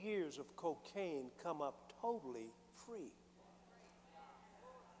 20 years of cocaine come up totally free.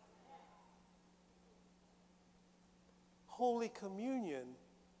 Holy Communion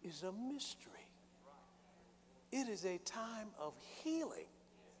is a mystery. It is a time of healing.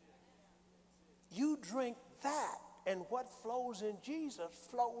 You drink that, and what flows in Jesus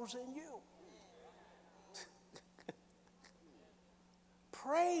flows in you.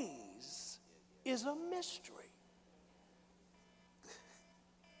 Praise is a mystery.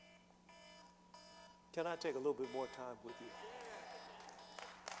 Can I take a little bit more time with you?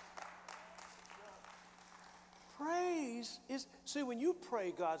 Praise is, see, when you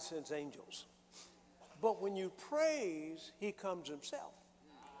pray, God sends angels. But when you praise, he comes himself.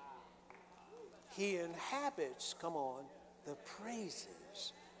 He inhabits, come on, the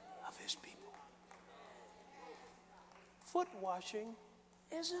praises of his people. Foot washing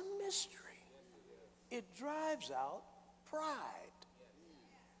is a mystery. It drives out pride.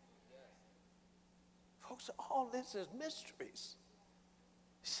 Folks, all this is mysteries.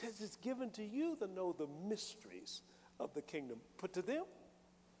 He says it's given to you to know the mysteries of the kingdom. But to them,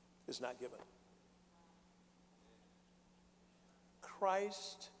 it's not given.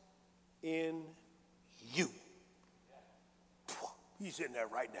 Christ in you. He's in there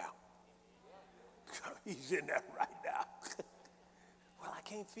right now. He's in there right now. Well, I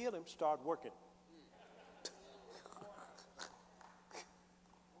can't feel him. Start working.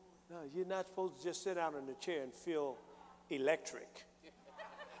 No, you're not supposed to just sit down in the chair and feel electric.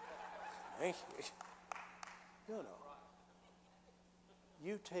 Thank you. No.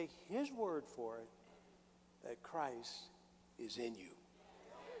 You take his word for it that Christ is in you.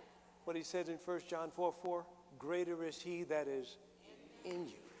 What he said in 1 John 4:4, greater is he that is in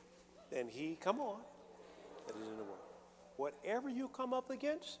you than he, come on, that is in the world. Whatever you come up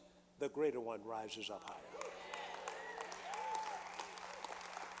against, the greater one rises up higher.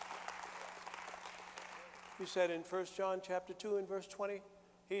 He said in 1 John chapter 2 and verse 20,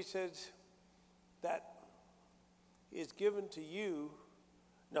 he says that is given to you.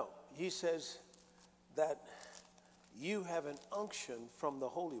 No, he says that you have an unction from the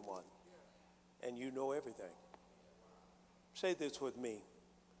Holy One and you know everything. Say this with me.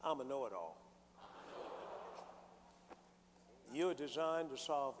 I'm a know-it-all. You're designed to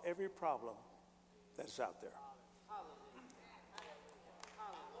solve every problem that's out there.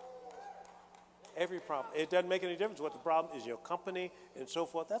 Every problem. It doesn't make any difference what the problem is, your company and so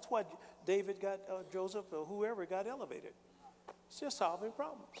forth. That's why David got Joseph or whoever got elevated. It's just solving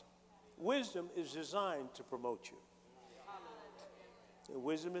problems. Wisdom is designed to promote you. And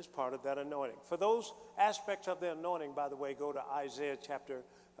wisdom is part of that anointing. For those aspects of the anointing, by the way, go to Isaiah chapter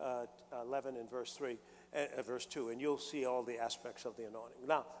 11 and verse 3. at verse 2, and you'll see all the aspects of the anointing.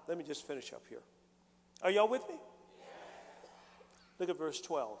 Now, let me just finish up here. Are y'all with me? Look at verse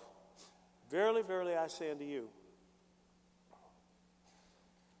 12. Verily, verily, I say unto you,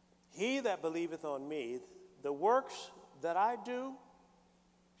 he that believeth on me, the works that I do,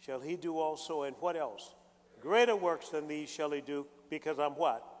 shall he do also, and what else? Greater works than these shall he do, because I'm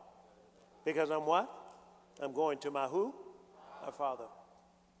what? Because I'm what? I'm going to my who? My Father.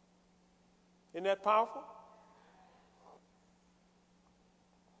 Isn't that powerful?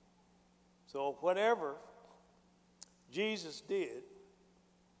 So whatever Jesus did,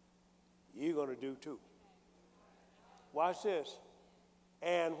 you're going to do too. Watch this.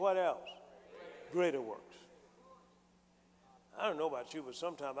 And what else? Greater works. I don't know about you, but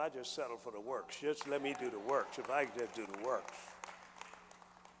sometimes I just settle for the works. Just let me do the works, if I can just do the works.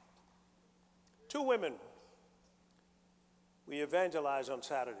 2 women we evangelize on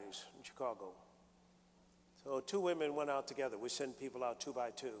Saturdays in Chicago. So 2 women went out together. We send people out 2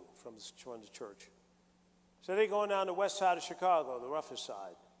 by 2 from the church. So they're going down the west side of Chicago, the roughest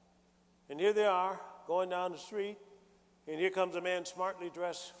side. And here they are, going down the street, and here comes a man smartly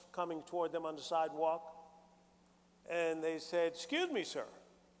dressed coming toward them on the sidewalk. And they said, "Excuse me, sir."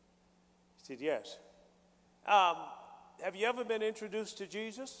 He said, "Yes." Have you ever been introduced to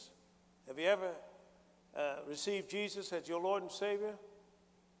Jesus? Have you ever received Jesus as your Lord and Savior?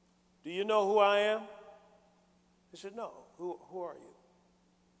 Do you know who I am? He said, "No. Who are you?"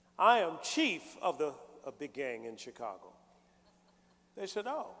 "I am chief of a big gang in Chicago." They said,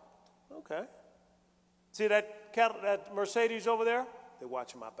 "Oh, okay. See that Mercedes over there? They're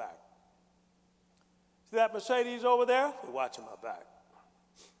watching my back. See that Mercedes over there? They're watching my back.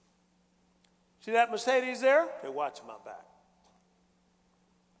 See that Mercedes there? They're watching my back."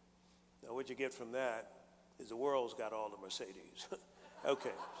 Now, what you get from that is the world's got all the Mercedes.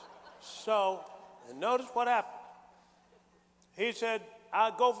 Okay. So, and notice what happened. He said,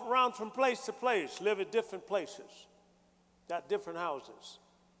 "I go around from place to place, live at different places, got different houses."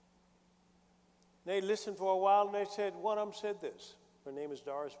 They listened for a while, and they said, one of them said this. Her name is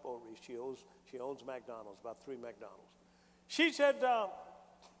Doris Bowry. She owns McDonald's, about 3 McDonald's. She said,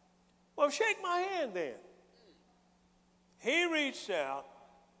 "Well, shake my hand then." He reached out.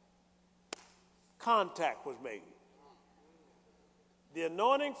 Contact was made. The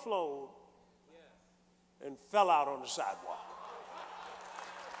anointing flowed and fell out on the sidewalk.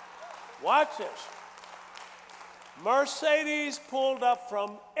 Watch this. Mercedes pulled up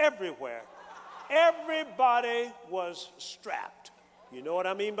from everywhere. Everybody was strapped. You know what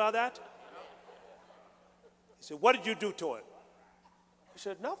I mean by that? He said, "What did you do to him?" He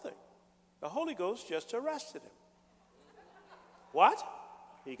said, "Nothing. The Holy Ghost just arrested him." What?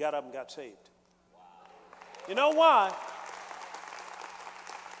 He got up and got saved. You know why?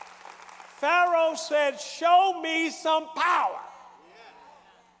 Pharaoh said, "Show me some power."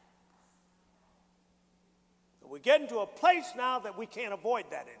 We're getting to a place now that we can't avoid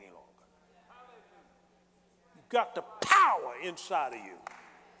that any longer. You've got the power inside of you.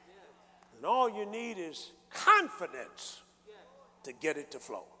 And all you need is confidence to get it to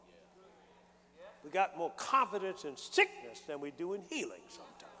flow. We got more confidence in sickness than we do in healing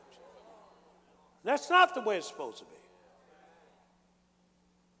sometimes. That's not the way it's supposed to be.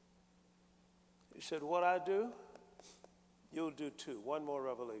 He said, "What I do, you'll do too." One more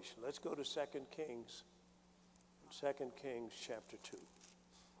revelation. Let's go to 2 Kings. 2 Kings chapter 2.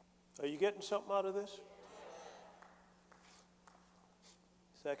 Are you getting something out of this?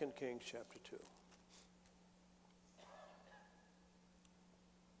 2 Kings chapter 2.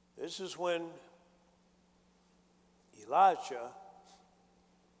 This is when Elijah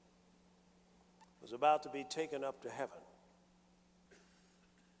was about to be taken up to heaven.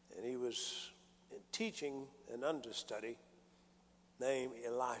 And he was teaching an understudy named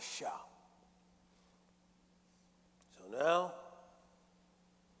Elisha. So now,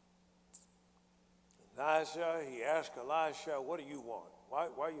 Elijah, he asked Elisha, "What do you want?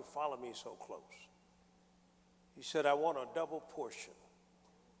 Why you follow me so close?" He said, "I want a double portion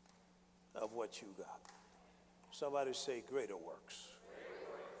of what you got." Somebody say, "Greater works."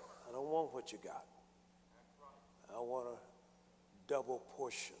 I don't want what you got. I want a double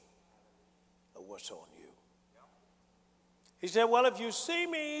portion of what's on you. He said, "Well, if you see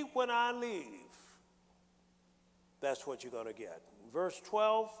me when I leave, that's what you're going to get." Verse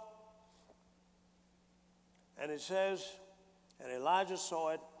 12, and it says, "And Elijah saw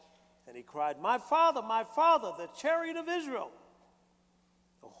it, and he cried, my father, the chariot of Israel,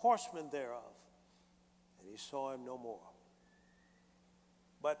 the horsemen thereof. And he saw him no more.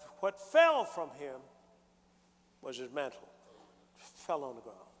 But what fell from him was his mantle. It fell on the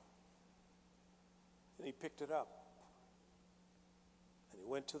ground. And he picked it up. And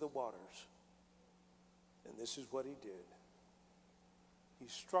he went to the waters. And this is what he did. He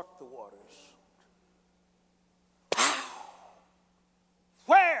struck the waters.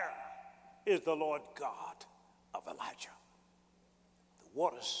 Where is the Lord God of Elijah? The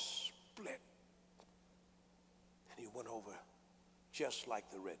waters split. And he went over just like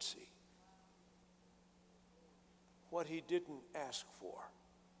the Red Sea. What he didn't ask for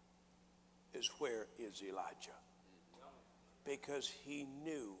is, where is Elijah? Because he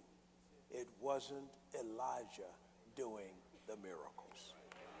knew it wasn't Elijah doing the miracles.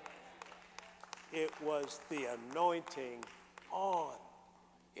 It was the anointing on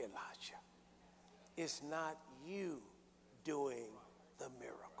Elijah. It's not you doing the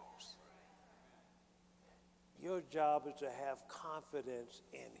miracles. Your job is to have confidence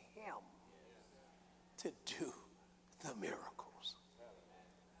in him to do the miracles.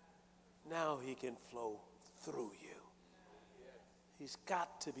 Now he can flow through you. He's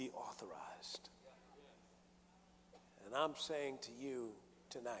got to be authorized. And I'm saying to you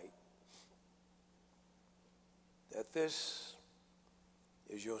tonight that this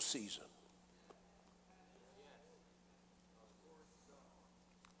is your season.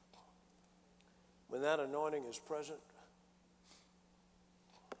 When that anointing is present,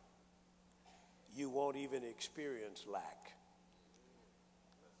 you won't even experience lack.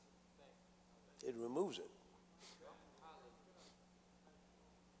 It removes it.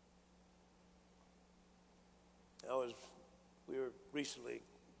 We recently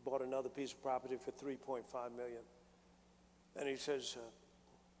bought another piece of property for $3.5 million. And he says,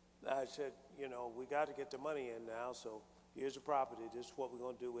 I said, you know, we got to get the money in now, so here's the property. This is what we're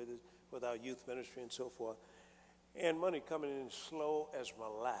going to do with it, with our youth ministry and so forth. And money coming in slow as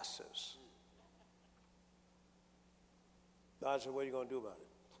molasses. God said, what are you going to do about it?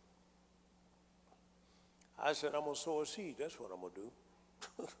 I said, I'm going to sow a seed. That's what I'm going to do.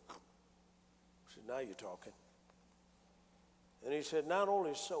 I said, now you're talking. And he said, not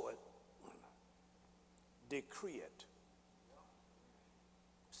only sow it, decree it.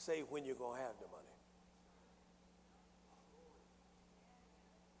 Say when you're going to have the money.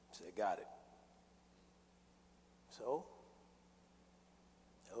 Say, got it. So,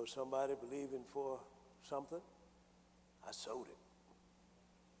 there was somebody believing for something. I sowed it.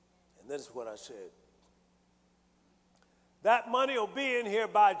 And this is what I said. That money will be in here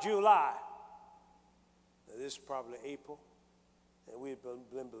by July. Now, this is probably April. And we've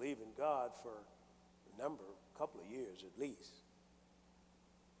been believing God for a couple of years at least.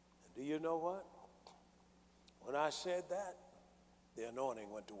 And do you know what? When I said that, the anointing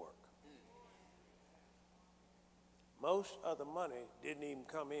went to work. Most of the money didn't even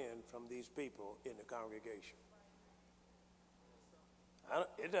come in from these people in the congregation.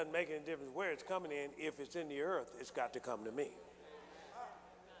 It doesn't make any difference where it's coming in. If it's in the earth, it's got to come to me.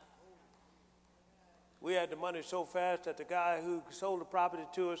 We had the money so fast that the guy who sold the property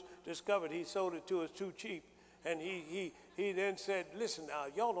to us discovered he sold it to us too cheap. And he then said, listen,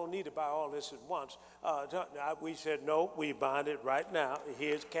 y'all don't need to buy all this at once. We said, no, we buying it right now.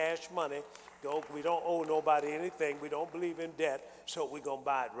 Here's cash money. We don't owe nobody anything. We don't believe in debt. So we're going to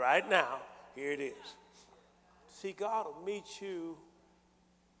buy it right now. Here it is. See, God will meet you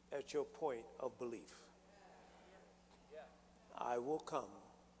at your point of belief. I will come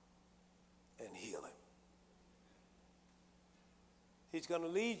and heal him. He's going to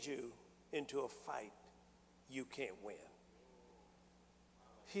lead you into a fight you can't win.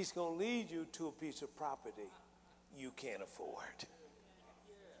 He's going to lead you to a piece of property you can't afford.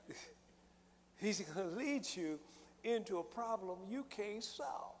 He's going to lead you into a problem you can't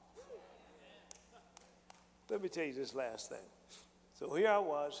solve. Let me tell you this last thing. So here I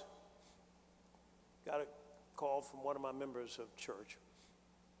was, got a call from one of my members of church.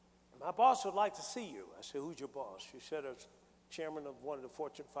 My boss would like to see you. I said, who's your boss? She said, it's chairman of one of the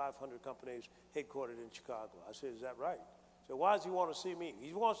Fortune 500 companies headquartered in Chicago. I said, is that right? So why does he want to see me?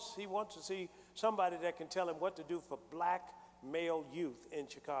 He wants to see somebody that can tell him what to do for black male youth in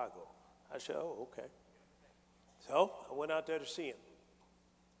Chicago. I said, oh, okay. So I went out there to see him.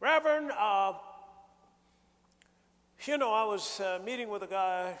 Reverend, I was meeting with a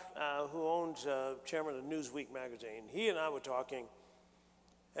guy who owns, chairman of Newsweek magazine. He and I were talking,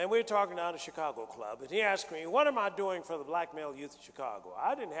 and we were talking out of Chicago Club, and he asked me, what am I doing for the black male youth of Chicago?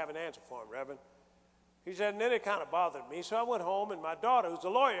 I didn't have an answer for him, Reverend. He said, and then it kind of bothered me, so I went home, and my daughter, who's a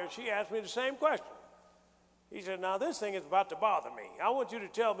lawyer, she asked me the same question. He said, now this thing is about to bother me. I want you to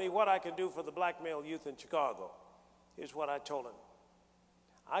tell me what I can do for the black male youth in Chicago. Here's what I told him.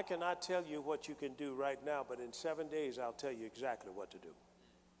 I cannot tell you what you can do right now, but in 7 days, I'll tell you exactly what to do.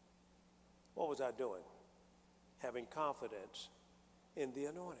 What was I doing? Having confidence in the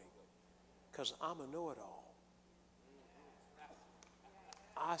anointing. Because I'm a know-it-all.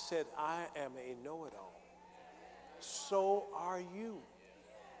 I said, I am a know-it-all. So are you.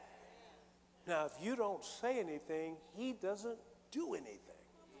 Now, if you don't say anything, he doesn't do anything.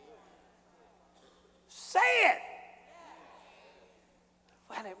 Say it.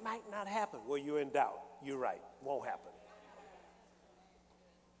 Well, it might not happen. Well, you're in doubt. You're right. Won't happen.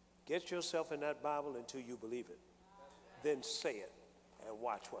 Get yourself in that Bible until you believe it. Then say it and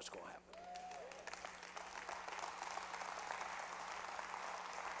watch what's going to happen.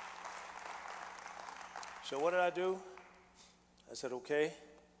 So what did I do? I said, okay.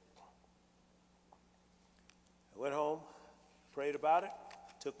 I went home, prayed about it,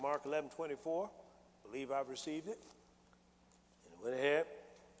 took Mark 11:24, believe I've received it, and went ahead,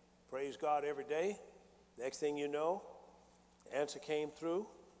 praised God every day. Next thing you know, the answer came through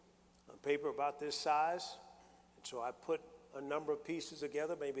on paper about this size, and so I put a number of pieces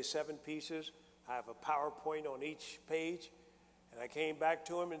together, maybe 7 pieces. I have a PowerPoint on each page, and I came back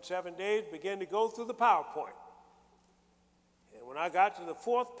to him in 7 days, began to go through the PowerPoint. And when I got to the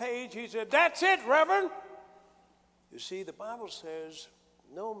 4th page, he said, "That's it, Reverend." You see, the Bible says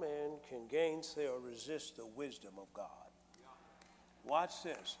no man can gainsay or resist the wisdom of God. Watch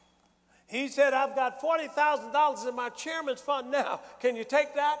this. He said, "I've got $40,000 in my chairman's fund now. Can you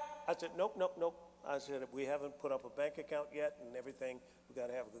take that?" I said, nope. I said, "We haven't put up a bank account yet and everything. We've got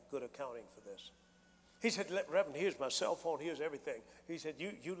to have good accounting for this." He said, "Reverend, here's my cell phone. Here's everything." He said,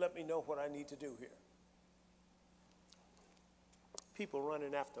 you let me know what I need to do here. People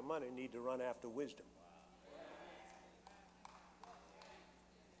running after money need to run after wisdom.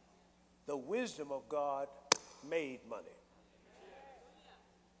 The wisdom of God made money.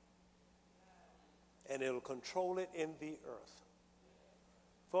 And it'll control it in the earth.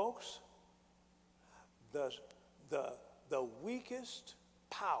 Folks, the weakest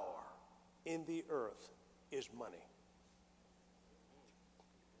power in the earth is money.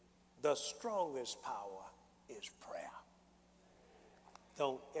 The strongest power is prayer.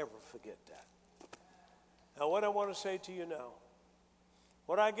 Don't ever forget that. Now, what I want to say to you now,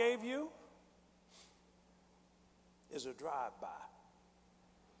 what I gave you is a drive-by.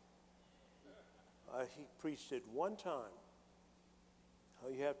 He preached it one time.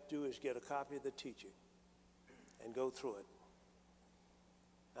 All you have to do is get a copy of the teaching and go through it.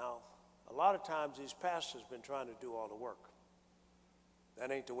 Now, a lot of times these pastors have been trying to do all the work.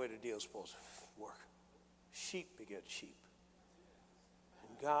 That ain't the way the deal's supposed to work. Sheep beget sheep.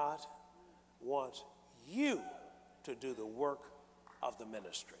 And God wants you to do the work of the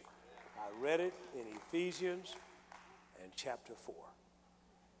ministry. I read it in Ephesians and chapter 4.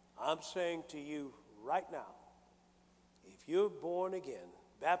 I'm saying to you right now, if you're born again,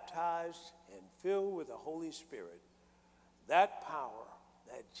 baptized and filled with the Holy Spirit, that power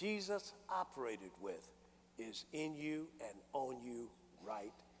that Jesus operated with is in you and on you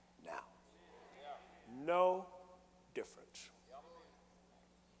right now. No difference.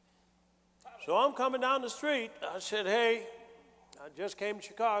 So I'm coming down the street. I said, "Hey, I just came to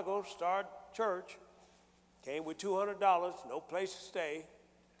Chicago, started church. Came with $200, no place to stay.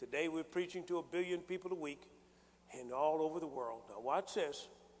 Today we're preaching to 1 billion people a week and all over the world." Now watch this.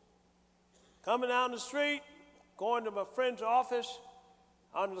 Coming down the street, going to my friend's office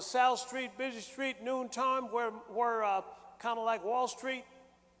on LaSalle Street, busy street, noontime, where kind of like Wall Street.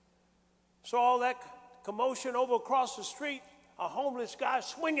 Saw all that commotion over across the street, a homeless guy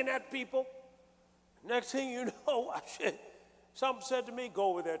swinging at people. Next thing you know, something said to me, "Go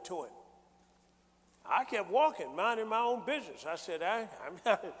over there to him." I kept walking, minding my own business. I said,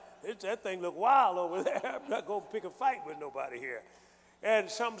 that thing look wild over there. I'm not going to pick a fight with nobody here. And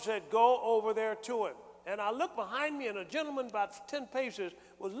something said, "Go over there to him." And I looked behind me, and a gentleman about 10 paces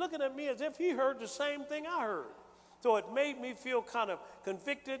was looking at me as if he heard the same thing I heard. So it made me feel kind of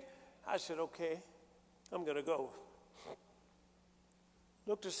convicted. I said, "Okay, I'm going to go."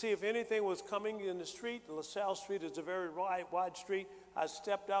 Looked to see if anything was coming in the street. LaSalle Street is a very wide street. I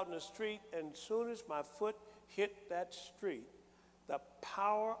stepped out in the street, and as soon as my foot hit that street, the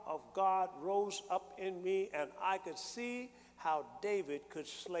power of God rose up in me, and I could see how David could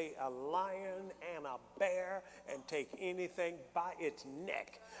slay a lion and a bear and take anything by its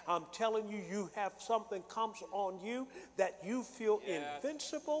neck. I'm telling you, you have something comes on you that you feel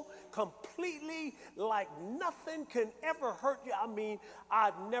invincible, completely like nothing can ever hurt you. I mean,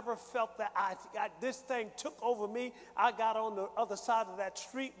 I've never felt that. This thing took over me. I got on the other side of that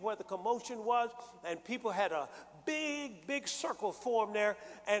street where the commotion was, and people had a big circle formed there,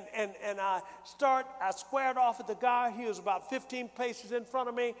 and I squared off at the guy. He was about 15 paces in front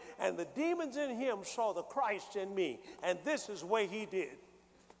of me, and the demons in him saw the Christ in me. And this is the way he did,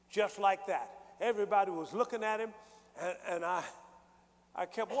 just like that. Everybody was looking at him, and I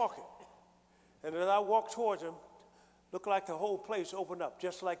kept walking. And as I walked towards him, looked like the whole place opened up,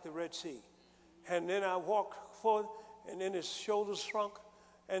 just like the Red Sea. And then I walked forward, and then his shoulders shrunk,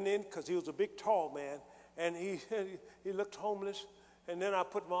 and then, because he was a big, tall man, and he looked homeless. And then I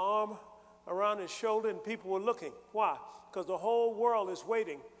put my arm around his shoulder, and people were looking. Why? Because the whole world is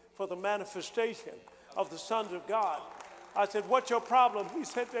waiting for the manifestation of the sons of God. I said, what's your problem? He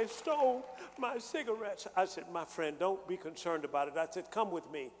said, they stole my cigarettes. I said, my friend, don't be concerned about it. I said, come with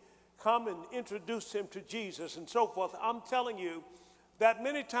me. Come and introduce him to Jesus and so forth. I'm telling you that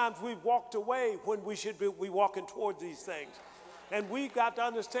many times we've walked away when we should be walking towards these things. And we got to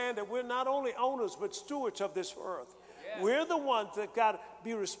understand that we're not only owners but stewards of this earth. Yeah. We're the ones that got to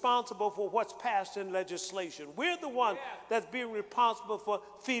be responsible for what's passed in legislation. We're the ones that's being responsible for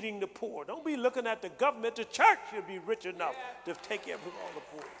feeding the poor. Don't be looking at the government. The church should be rich enough to take care of all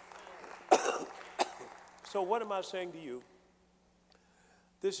the poor. So what am I saying to you?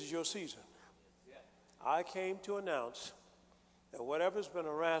 This is your season. I came to announce that whatever's been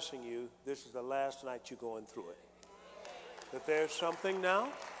harassing you, this is the last night you're going through it. That there's something now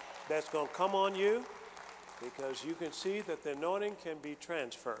that's going to come on you, because you can see that the anointing can be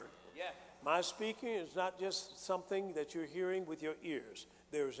transferred. Yeah. My speaking is not just something that you're hearing with your ears.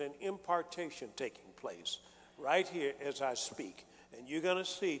 There's an impartation taking place right here as I speak. And you're going to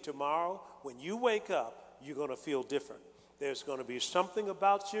see tomorrow when you wake up, you're going to feel different. There's going to be something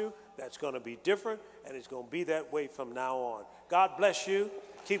about you that's going to be different, and it's going to be that way from now on. God bless you.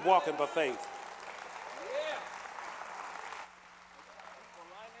 Keep walking by faith.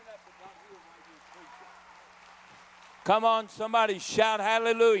 Come on, somebody shout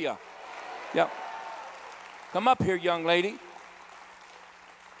hallelujah. Yep. Come up here, young lady.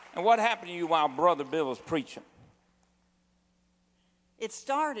 And what happened to you while Brother Bill was preaching? It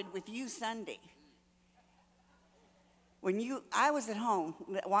started with you Sunday. I was at home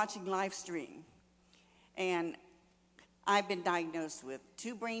watching live stream, and I've been diagnosed with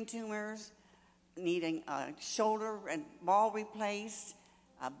 2 brain tumors, needing a shoulder and ball replaced,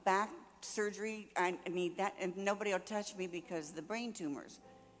 a back surgery. I need that, and nobody will touch me because the brain tumors,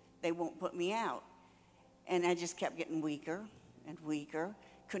 they won't put me out. And I just kept getting weaker and weaker.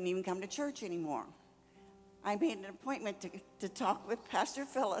 Couldn't even come to church anymore. I made an appointment to talk with Pastor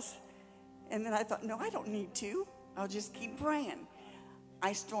Phyllis, and then I thought, no, I don't need to. I'll just keep praying.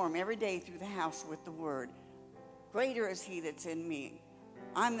 I storm every day through the house with the word. Greater is he that's in me.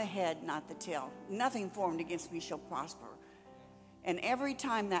 I'm the head, not the tail. Nothing formed against me shall prosper. And every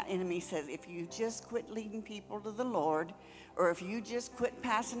time that enemy says, if you just quit leading people to the Lord, or if you just quit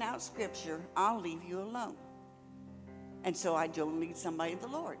passing out scripture, I'll leave you alone. And so I don't lead somebody to the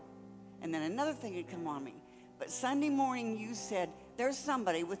Lord. And then another thing had come on me. But Sunday morning you said, there's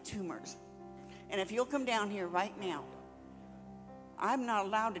somebody with tumors. And if you'll come down here right now, I'm not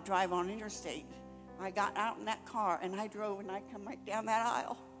allowed to drive on interstate. I got out in that car and I drove and I come right down that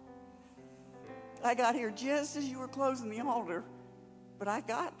aisle. I got here just as you were closing the altar, but I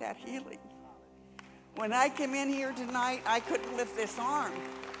got that healing. When I came in here tonight, I couldn't lift this arm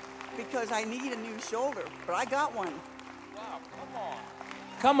because I need a new shoulder, but I got one. Wow, come on.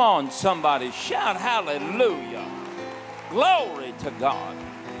 Come on, somebody. Shout hallelujah. Glory to God.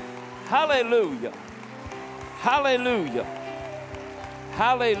 Hallelujah. Hallelujah.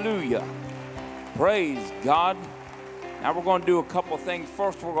 Hallelujah. Praise God. Now we're going to do a couple of things.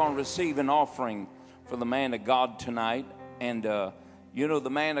 First, we're going to receive an offering for the man of God tonight. And, you know, the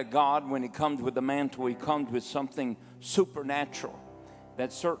man of God, when he comes with the mantle, he comes with something supernatural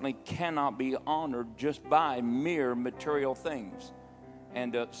that certainly cannot be honored just by mere material things.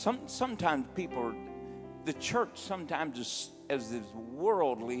 And sometimes people, the church sometimes is as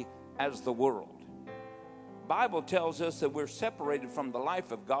worldly as the world. The Bible tells us that we're separated from the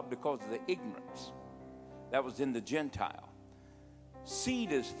life of God because of the ignorance that was in the Gentile.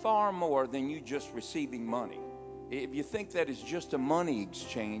 Seed is far more than you just receiving money. If you think that is just a money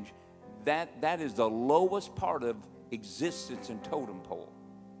exchange, that is the lowest part of existence in totem pole.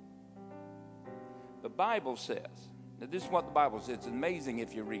 The Bible says, now this is what the Bible says. It's amazing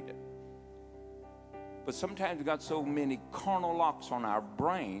if you read it. But sometimes we've got so many carnal locks on our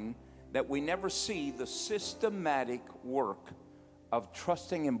brain that we never see the systematic work of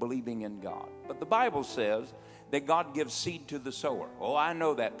trusting and believing in God. But the Bible says that God gives seed to the sower. Oh, I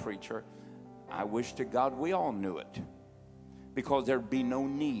know that, preacher. I wish to God we all knew it, because there'd be no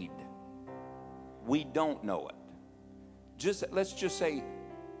need. We don't know it. let's just say,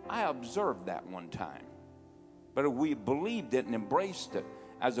 I observed that one time. But if we believed it and embraced it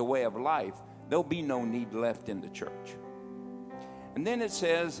as a way of life, there'll be no need left in the church. And then it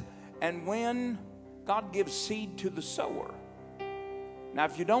says, and when God gives seed to the sower. Now,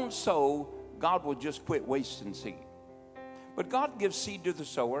 if you don't sow, God will just quit wasting seed. But God gives seed to the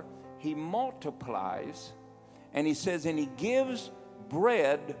sower. He multiplies, and he says, and he gives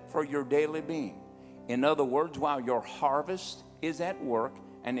bread for your daily being. In other words, while your harvest is at work,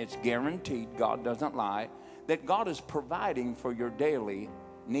 and it's guaranteed, God doesn't lie, that God is providing for your daily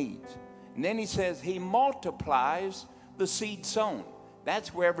needs. And then he says he multiplies the seed sown.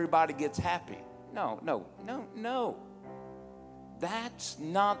 That's where everybody gets happy. No. That's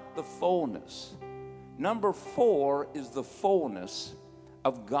not the fullness. Number 4 is the fullness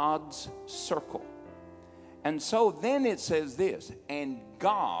of God's circle. And so then it says this, and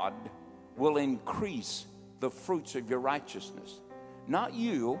God will increase the fruits of your righteousness. Not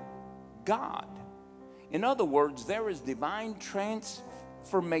you, God. In other words, there is divine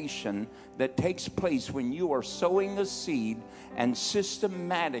transformation that takes place when you are sowing a seed and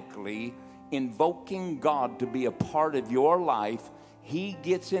systematically invoking God to be a part of your life. He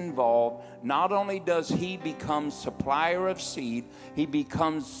gets involved. Not only does he become supplier of seed, he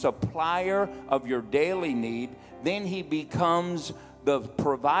becomes supplier of your daily need. Then he becomes the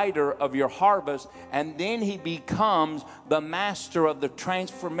provider of your harvest, and then he becomes the master of the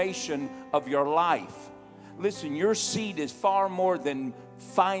transformation of your life. Listen, your seed is far more than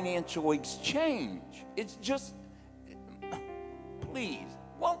financial exchange. It's just, please,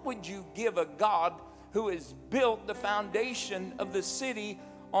 what would you give a God who has built the foundation of the city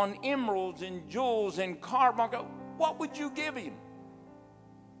on emeralds and jewels and carbuncle? What would you give him?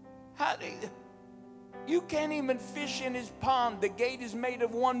 You can't even fish in his pond. The gate is made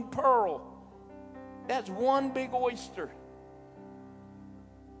of one pearl. That's one big oyster.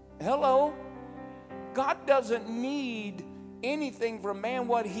 Hello? God doesn't need anything from man.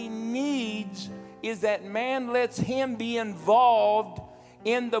 What he needs is that man lets him be involved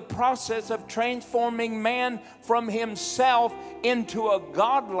in the process of transforming man from himself into a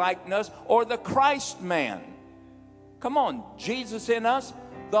godlikeness, or the Christ man. Come on, Jesus in us,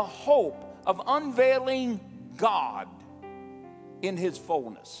 the hope of unveiling God in his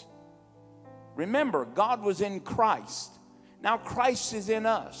fullness. Remember, God was in Christ. Now Christ is in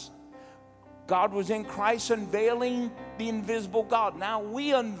us. God was in Christ unveiling the invisible God. Now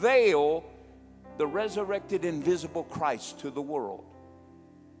we unveil the resurrected invisible Christ to the world.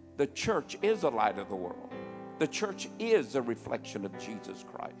 The church is the light of the world. The church is a reflection of Jesus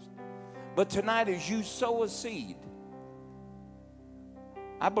Christ. But tonight, as you sow a seed,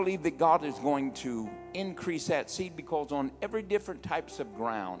 I believe that God is going to increase that seed, because on every different types of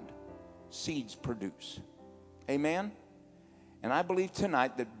ground, seeds produce. Amen? And I believe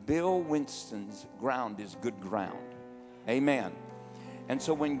tonight that Bill Winston's ground is good ground. Amen. And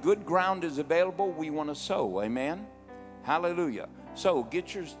so when good ground is available, we want to sow. Amen? Hallelujah. So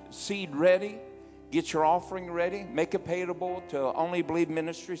get your seed ready. Get your offering ready. Make it payable to Only Believe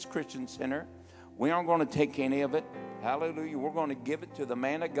Ministries Christian Center. We aren't going to take any of it. Hallelujah. We're going to give it to the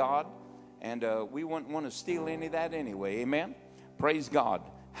man of God. And we wouldn't want to steal any of that anyway. Amen? Praise God.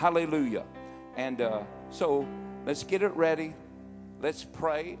 Hallelujah. And so let's get it ready. Let's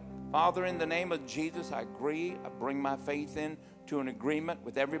pray. Father, in the name of Jesus, I agree. I bring my faith in to an agreement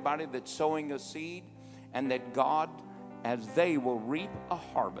with everybody that's sowing a seed, and that God, as they will reap a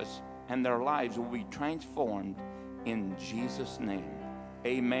harvest, and their lives will be transformed in Jesus' name.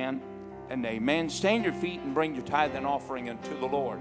 Amen and amen. Stand your feet and bring your tithe and offering unto the Lord.